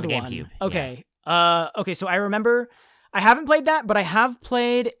older The one old on the one. GameCube. Okay. Okay. So I remember. I haven't played that, but I have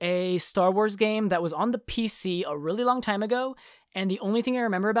played a Star Wars game that was on the PC a really long time ago. And the only thing I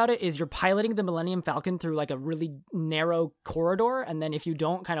remember about it is you're piloting the Millennium Falcon through like a really narrow corridor. And then if you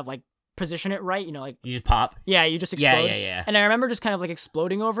don't kind of like position it right, like, You just pop. yeah, you just explode. Yeah. And I remember just kind of like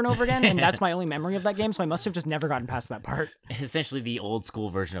exploding over and over again. And that's my only memory of that game. So I must have just never gotten past that part. It's essentially the old school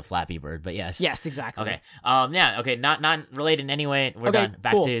version of Flappy Bird, but yes. Yes, exactly. Okay. Yeah. Okay. Not related in any way. We're Okay, done.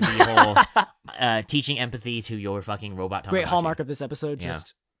 Back cool. to the whole teaching empathy to your fucking robot. Great Tamagotchi. hallmark of this episode, Yeah.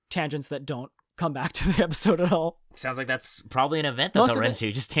 just tangents that don't come back to the episode at all. Sounds like that's probably an event that Most they'll of run it-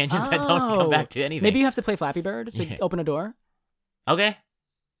 to. Just tangents that don't come back to anything. Maybe you have to play Flappy Bird to Yeah. open a door. Okay.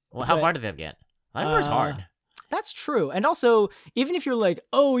 Well, how But- far did that get? Flappy Bird's hard. That's true. And also, even if you're like,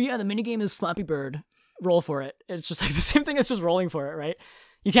 oh yeah, the minigame is Flappy Bird, roll for it. It's just like the same thing as just rolling for it, right?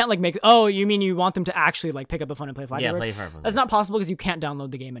 You can't like make, oh, you mean you want them to actually like pick up a phone and play Flappy Yeah, Bird? play for That's not possible because you can't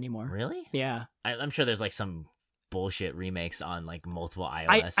download the game anymore. Really? Yeah. I'm sure there's like some bullshit remakes on like multiple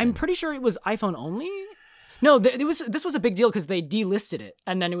iOS. I'm pretty sure it was iPhone only. No, this was a big deal because they delisted it,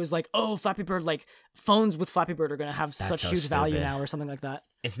 and then it was like, oh, Flappy Bird, like phones with Flappy Bird are gonna have such so huge value stupid. now, or something like that.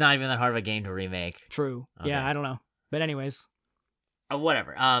 It's not even that hard of a game to remake. True. Okay. Yeah, I don't know, but anyways.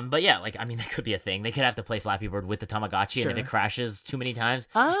 Whatever. But yeah, like I mean, that could be a thing. They could have to play Flappy Bird with the Tamagotchi, and if it crashes too many times,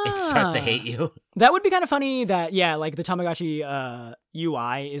 it starts to hate you. That would be kind of funny. That like the Tamagotchi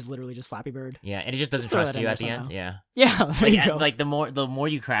UI is literally just Flappy Bird. Yeah, and it just doesn't trust you at the end. Yeah. Yeah. There you go. Like the more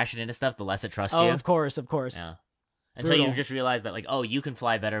you crash it into stuff, the less it trusts you. Oh, of course. Yeah. Until you just realize that like, oh, you can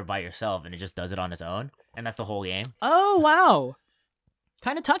fly better by yourself, and it just does it on its own, and that's the whole game. Oh wow.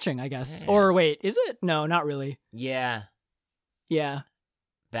 Kind of touching, I guess. Yeah. Or wait, is it? No, not really. Yeah. Yeah.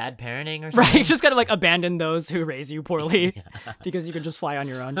 Bad parenting or something? Right, just kind of like abandon those who raise you poorly because you can just fly on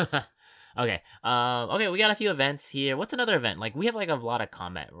your own. Okay. Okay, we got a few events here. What's another event? Like, we have like a lot of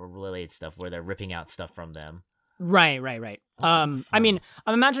combat-related stuff where they're ripping out stuff from them. Right. I mean,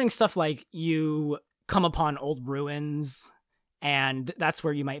 I'm imagining stuff like you come upon old ruins, and that's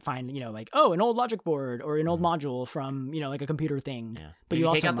where you might find, like, oh, an old logic board or an old module from, like a computer thing. Yeah. But you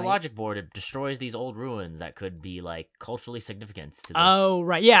also take out the logic board, it destroys these old ruins that could be like culturally significant to them. Oh,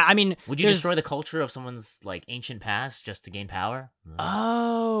 right. Yeah, I mean, would you destroy the culture of someone's like ancient past just to gain power?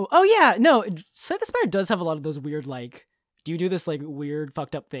 Oh yeah. No, Slay the Spire does have a lot of those weird, like, do you do this like weird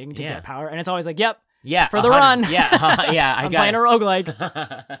fucked up thing to get power? And it's always like, yep. Yeah. For the run. Yeah. Yeah. I'm playing a roguelike.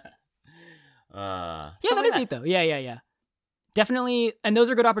 Yeah, that is neat though. Yeah. Definitely, and those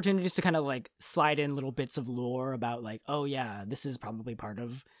are good opportunities to kind of like slide in little bits of lore about like, oh yeah, this is probably part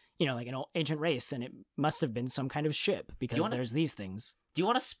of, like an ancient race, and it must have been some kind of ship because there's these things. Do you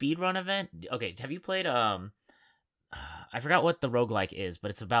want a speedrun event? Okay, have you played I forgot what the roguelike is,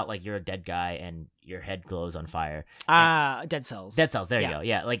 but it's about like you're a dead guy and your head glows on fire. Dead Cells. Dead Cells, there you go.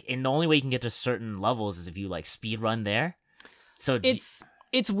 Yeah, like and the only way you can get to certain levels is if you like speedrun there. So it's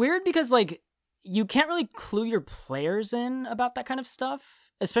weird because like you can't really clue your players in about that kind of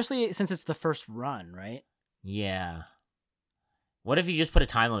stuff, especially since it's the first run, right? Yeah. What if you just put a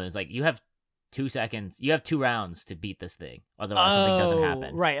time limit? It's like you have 2 seconds. You have 2 rounds to beat this thing. Otherwise, something doesn't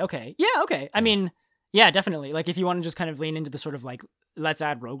happen. Right. Okay. Yeah. Okay. I mean, yeah, definitely. Like if you want to just kind of lean into the sort of like, let's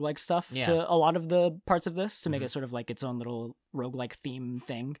add roguelike stuff to a lot of the parts of this to make it sort of like its own little roguelike theme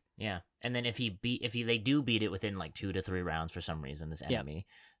thing. Yeah. And then if they do beat it within like 2 to 3 rounds for some reason, this enemy,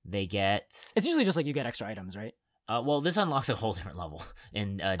 they get... It's usually just like you get extra items, right? Well, this unlocks a whole different level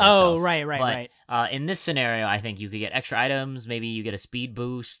in Dead Cells. Oh, right. In this scenario, I think you could get extra items. Maybe you get a speed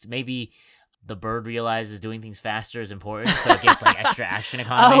boost. Maybe the bird realizes doing things faster is important, so it gets like extra action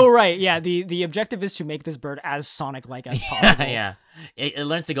economy. Oh, right. Yeah, the objective is to make this bird as Sonic-like as possible. Yeah. It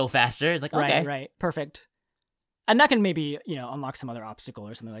learns to go faster. It's like, okay. Right. Perfect. And that can maybe, unlock some other obstacle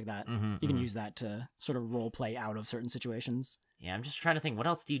or something like that. You can use that to sort of role play out of certain situations. Yeah, I'm just trying to think, what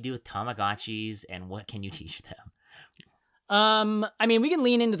else do you do with Tamagotchis, and what can you teach them? I mean, we can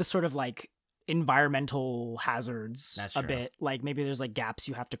lean into the sort of like environmental hazards a bit. Like maybe there's like gaps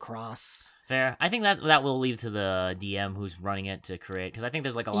you have to cross. Fair. I think that will leave to the DM who's running it to create, because I think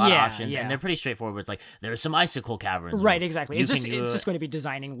there's like a lot of options, and they're pretty straightforward. It's like there's some icicle caverns. Right, exactly. It's just going to be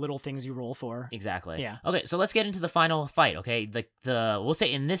designing little things you roll for. Exactly. Yeah. Okay, so let's get into the final fight. Okay, we'll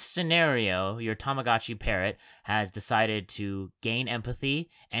say in this scenario, your Tamagotchi parrot has decided to gain empathy,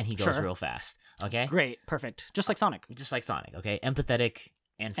 and he goes real fast. Okay. Great. Perfect. Just like Sonic. Okay. Empathetic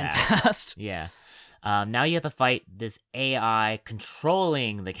and fast. Yeah. Now you have to fight this AI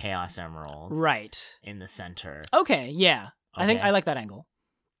controlling the Chaos Emerald. Right. In the center. Okay, yeah. Okay. I think I like that angle.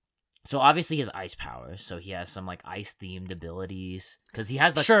 So obviously he has ice powers, so he has some like ice-themed abilities. Because he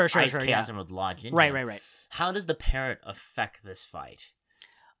has the ice Chaos Emerald lodged in him. Right. How does the parrot affect this fight?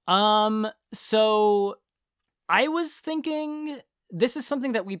 So I was thinking this is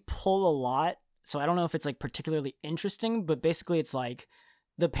something that we pull a lot, so I don't know if it's like particularly interesting, but basically it's like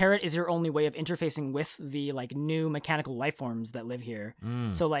the parrot is your only way of interfacing with the like new mechanical life forms that live here.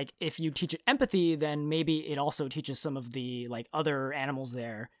 So like if you teach it empathy, then maybe it also teaches some of the like other animals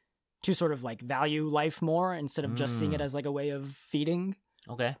there to sort of like value life more instead of just seeing it as like a way of feeding.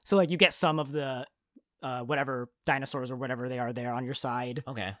 Okay. So like you get some of the whatever dinosaurs or whatever they are there on your side.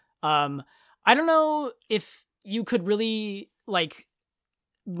 Okay. I don't know if you could really like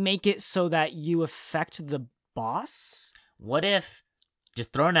make it so that you affect the boss. What if,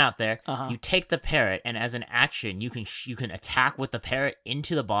 just thrown out there, you take the parrot, and as an action, you can attack with the parrot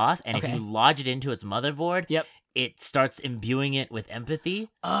into the boss, and if you lodge it into its motherboard, it starts imbuing it with empathy.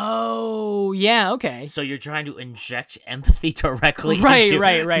 Oh, yeah, okay. So you're trying to inject empathy directly into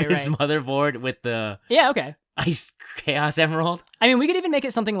this motherboard with the okay. Ice Chaos Emerald. I mean, we could even make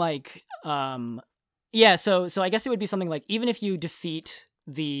it something like Yeah, so I guess it would be something like, even if you defeat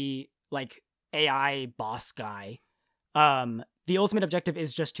the like AI boss guy, the ultimate objective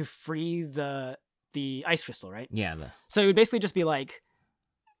is just to free the ice crystal, right? Yeah. So it would basically just be like,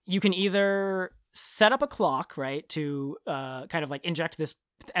 you can either set up a clock, right, to kind of like inject this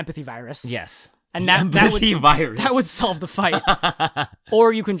empathy virus. Yes. And The empathy virus. That would solve the fight.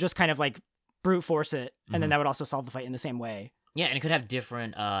 Or you can just kind of like brute force it, and then that would also solve the fight in the same way. Yeah, and it could have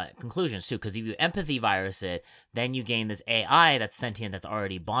different conclusions too, because if you empathy virus it, then you gain this AI that's sentient that's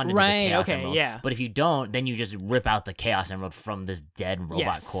already bonded to the Chaos Emerald. Yeah. But if you don't, then you just rip out the Chaos Emerald from this dead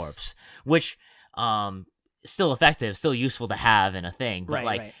robot corpse, which still effective, still useful to have in a thing,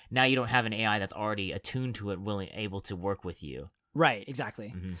 but now you don't have an AI that's already attuned to it, able to work with you. Right,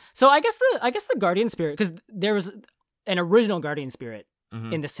 exactly. So I guess the Guardian Spirit, because there was an original Guardian Spirit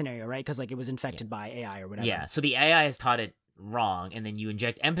in this scenario, right? Because like it was infected by AI or whatever. Yeah, so the AI has taught it wrong, and then you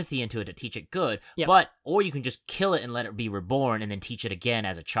inject empathy into it to teach it good. Yep. Or you can just kill it and let it be reborn, and then teach it again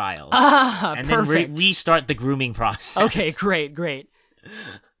as a child. And then restart the grooming process. Okay, great.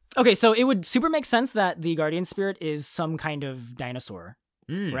 Okay, so it would super make sense that the Guardian Spirit is some kind of dinosaur,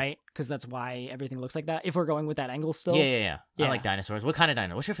 right? Because that's why everything looks like that. If we're going with that angle still. Yeah. I like dinosaurs. What kind of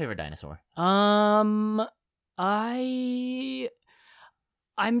dinosaur? What's your favorite dinosaur?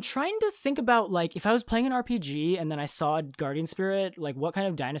 I'm trying to think about, like, if I was playing an RPG and then I saw a Guardian Spirit, like, what kind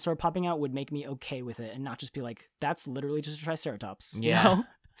of dinosaur popping out would make me okay with it and not just be like, that's literally just a Triceratops. Yeah. You know?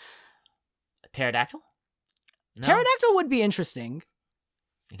 Pterodactyl? No? Pterodactyl would be interesting.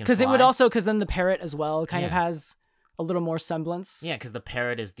 Because it would also, because then the parrot as well kind of has a little more semblance. Yeah, because the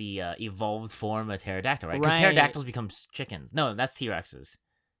parrot is the evolved form of pterodactyl, right? Because pterodactyls become chickens. No, that's T-Rexes.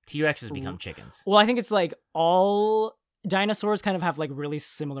 T-Rexes become chickens. Well, I think it's like all dinosaurs kind of have like really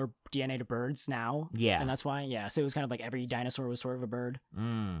similar DNA to birds now. Yeah. And that's why, so it was kind of like every dinosaur was sort of a bird.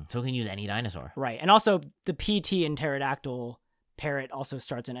 So we can use any dinosaur. Right. And also the PT in pterodactyl parrot also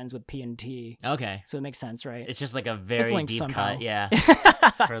starts and ends with P and T. Okay. So it makes sense, right? It's just like a very deep cut, yeah.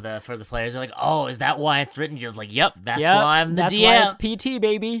 for the players, they're like, oh, is that why it's written? Just like, yep, that's why I'm the that's DM. That's why it's PT,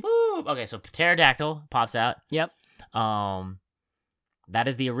 baby. Woo! Okay, so pterodactyl pops out. Yep. That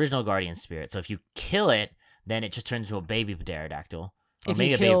is the original Guardian Spirit. So if you kill it, then it just turns into a baby pterodactyl. Or if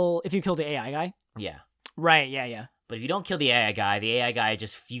you kill the AI guy? Yeah. Right, yeah. But if you don't kill the AI guy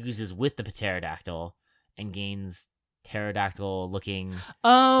just fuses with the pterodactyl and gains pterodactyl-looking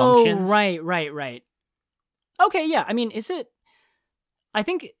functions. Right. Okay, yeah. I mean, I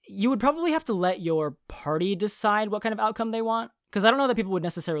think you would probably have to let your party decide what kind of outcome they want. Because I don't know that people would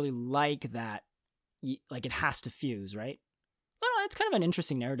necessarily like that. Like, it has to fuse, right? I don't know, it's kind of an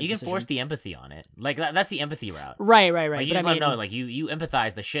interesting narrative. You can decision. force the empathy on it. Like, that's the empathy route. Right. Like, you just let them know, like, you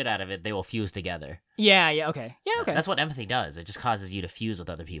empathize the shit out of it, they will fuse together. Yeah, okay. Yeah, okay. That's what empathy does. It just causes you to fuse with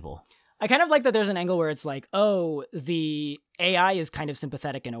other people. I kind of like that there's an angle where it's like, oh, the AI is kind of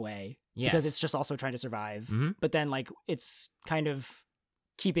sympathetic in a way. Yes. Because it's just also trying to survive. But then, like, it's kind of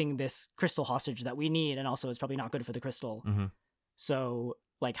keeping this crystal hostage that we need, and also it's probably not good for the crystal. So,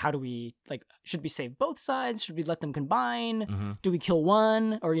 like, how do we, like, should we save both sides? Should we let them combine? Do we kill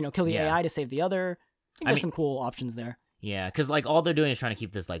one? Or, kill the AI to save the other? I think there's some cool options there. Yeah, because, like, all they're doing is trying to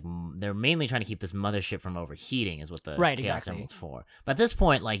keep this, like, they're mainly trying to keep this mothership from overheating is what the Chaos Emerald's for. But at this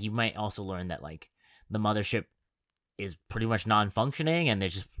point, like, you might also learn that, like, the mothership is pretty much non-functioning and they're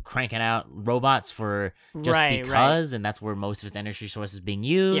just cranking out robots for just because, and that's where most of its energy source is being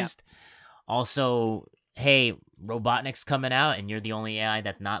used. Yep. Also, hey, Robotnik's coming out and you're the only AI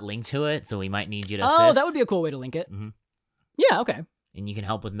that's not linked to it, so we might need you to assist. Oh, that would be a cool way to link it. Yeah, okay. And you can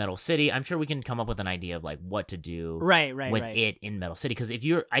help with Metal City. I'm sure we can come up with an idea of like what to do with it in Metal City. Because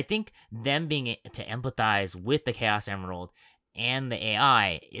I think them being to empathize with the Chaos Emerald and the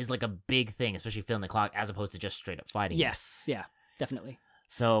AI is like a big thing, especially filling the clock, as opposed to just straight up fighting. Yes, yeah, definitely.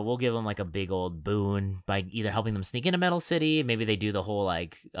 So we'll give them like a big old boon by either helping them sneak into Metal City. Maybe they do the whole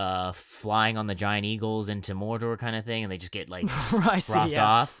like flying on the giant eagles into Mordor kind of thing, and they just get like dropped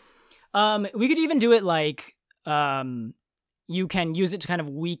off. We could even do it like you can use it to kind of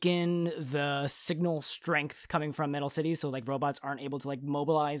weaken the signal strength coming from Metal City, so like robots aren't able to like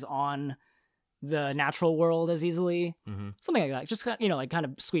mobilize on the natural world as easily. Something like that. Just like kind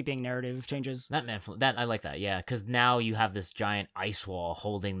of sweeping narrative changes. That I like that. Yeah, because now you have this giant ice wall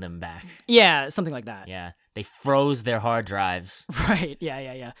holding them back. Yeah, something like that. Yeah, they froze their hard drives. Right.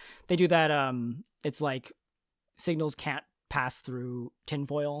 Yeah. They do that. It's like signals can't pass through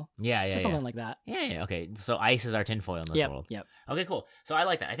tinfoil. Yeah. Something like that. Yeah. Okay. So ice is our tinfoil in this world. Yep. Okay, cool. So I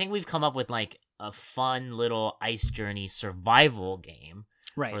like that. I think we've come up with like a fun little ice journey survival game.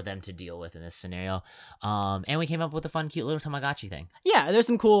 Right. for them to deal with in this scenario. And we came up with a fun, cute little Tamagotchi thing. Yeah, there's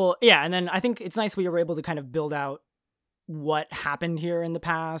some cool. Yeah, and then I think it's nice we were able to kind of build out what happened here in the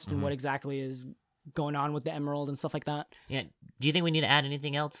past and what exactly is going on with the emerald and stuff like that. Yeah. Do you think we need to add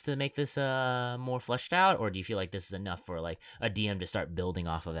anything else to make this more fleshed out, or do you feel like this is enough for like a DM to start building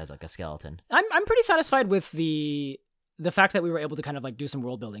off of as like a skeleton? I'm pretty satisfied with the fact that we were able to kind of like do some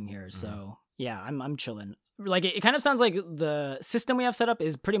world building here. So yeah, I'm chilling. Like it kind of sounds like the system we have set up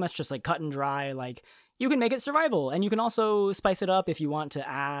is pretty much just like cut and dry. Like you can make it survival, and you can also spice it up if you want to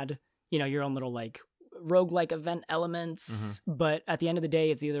add, your own little like roguelike event elements. But at the end of the day,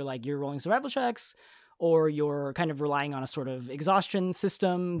 it's either like you're rolling survival checks, or you're kind of relying on a sort of exhaustion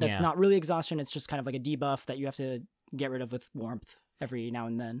system that's not really exhaustion. It's just kind of like a debuff that you have to get rid of with warmth every now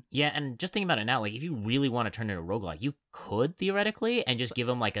and then. Yeah, and just thinking about it now, like if you really want to turn it into a roguelike, you could theoretically and just give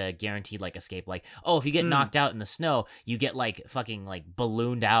them like a guaranteed like escape. Like, oh, if you get knocked out in the snow, you get like fucking like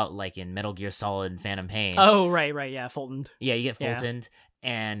ballooned out like in Metal Gear Solid Phantom Pain. Oh, right, yeah, Fultoned. Yeah, you get Fultoned.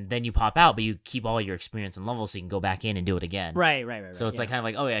 And then you pop out, but you keep all your experience and levels so you can go back in and do it again. Right. So it's like kind of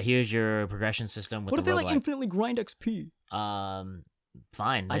like, oh yeah, here's your progression system with what if they roguelike. like infinitely grind XP?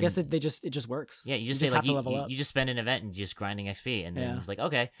 Fine. I guess it just works. Yeah, you just you say have like to level up. you just spend an event and just grinding XP, and then it's like,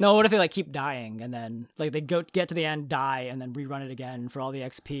 okay. No, what if they like keep dying and then like they get to the end, die, and then rerun it again for all the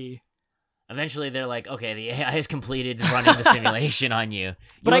XP? Eventually, they're like, okay, the AI has completed running the simulation on you.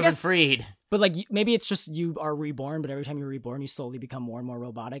 But I guess freed. But like maybe it's just you are reborn, but every time you're reborn, you slowly become more and more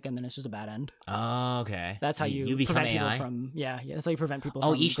robotic, and then it's just a bad end. Oh, okay. That's how you become prevent AI? people from that's how you prevent people.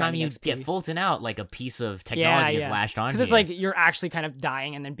 from Each time you XP. get Fulton out, like a piece of technology is lashed onto you. Because it's like you're actually kind of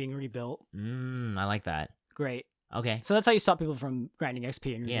dying and then being rebuilt. I like that. Great. Okay. So that's how you stop people from grinding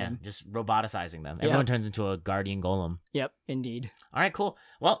XP in your game. Just roboticizing them. Everyone turns into a guardian golem. Yep, indeed. All right, cool.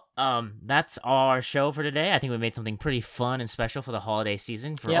 Well, that's our show for today. I think we made something pretty fun and special for the holiday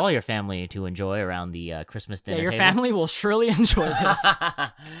season for all your family to enjoy around the Christmas dinner your table. family will surely enjoy this.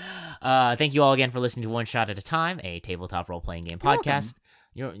 Thank you all again for listening to One Shot at a Time, a tabletop role-playing game podcast.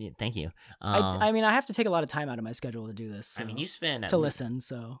 Thank you. I mean, I have to take a lot of time out of my schedule to do this. So, I mean, you spend to listen,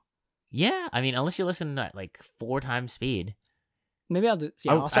 so... Yeah, I mean, unless you listen at like 4 times speed. Maybe I'll do.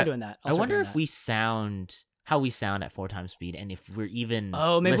 Yeah, I'll start doing that. I wonder if we sound how we sound at 4 times speed, and if we're even.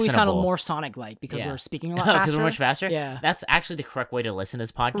 Oh, maybe listenable. we sound more Sonic-like because we're speaking a lot faster. Because we're much faster. Yeah, that's actually the correct way to listen to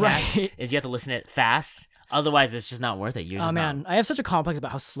this podcast. Right. Is you have to listen it fast. Otherwise, it's just not worth it. Oh man, I have such a complex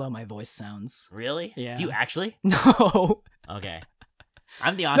about how slow my voice sounds. Really? Yeah. Do you actually? No. Okay.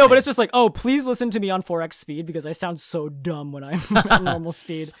 I'm the opposite. No, but it's just like, oh, please listen to me on 4x speed because I sound so dumb when I'm at normal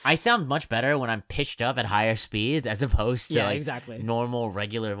speed. I sound much better when I'm pitched up at higher speeds as opposed to exactly. normal,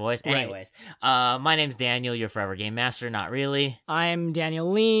 regular voice. Right. Anyways, my name's Daniel, your Forever Game Master, not really. I'm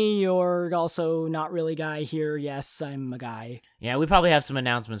Daniel Lee, you're also not really guy here. Yes, I'm a guy. Yeah, we probably have some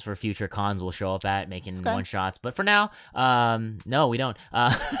announcements for future cons we'll show up at, making one-shots. But for now, no, we don't.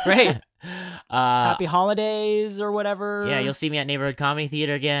 Great. Happy holidays or whatever. Yeah, you'll see me at Neighborhood Comedy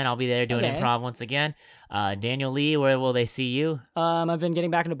Theater again. I'll be there doing improv once again. Daniel Lee, where will they see you? I've been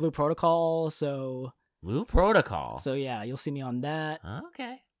getting back into Blue Protocol, so... Blue Protocol? So yeah, you'll see me on that.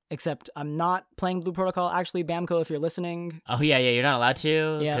 Okay. Except I'm not playing Blue Protocol. Actually, Bamco, if you're listening. Oh, yeah, you're not allowed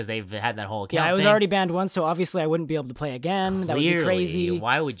to? Because they've had that whole account I was thing. already banned once, so obviously I wouldn't be able to play again. That would be crazy.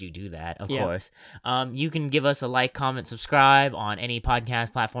 Why would you do that? Of course. You can give us a like, comment, subscribe on any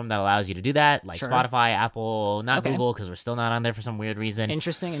podcast platform that allows you to do that, like Spotify, Apple, not Google, because we're still not on there for some weird reason.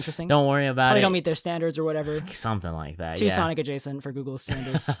 Interesting. Don't worry about Probably it. don't meet their standards or whatever. Something like that, Too Sonic adjacent for Google's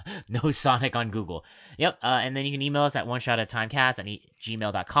standards. No Sonic on Google. Yep, and then you can email us at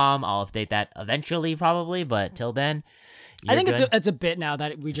oneshot@timecast@gmail.com. I'll update that eventually, probably, but till then, I think it's a bit now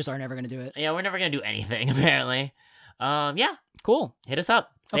that we just are never going to do it. Yeah, we're never going to do anything, apparently. Yeah. Cool. Hit us up.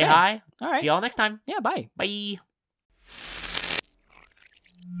 Say hi. All right. See y'all next time. Yeah, bye. Bye.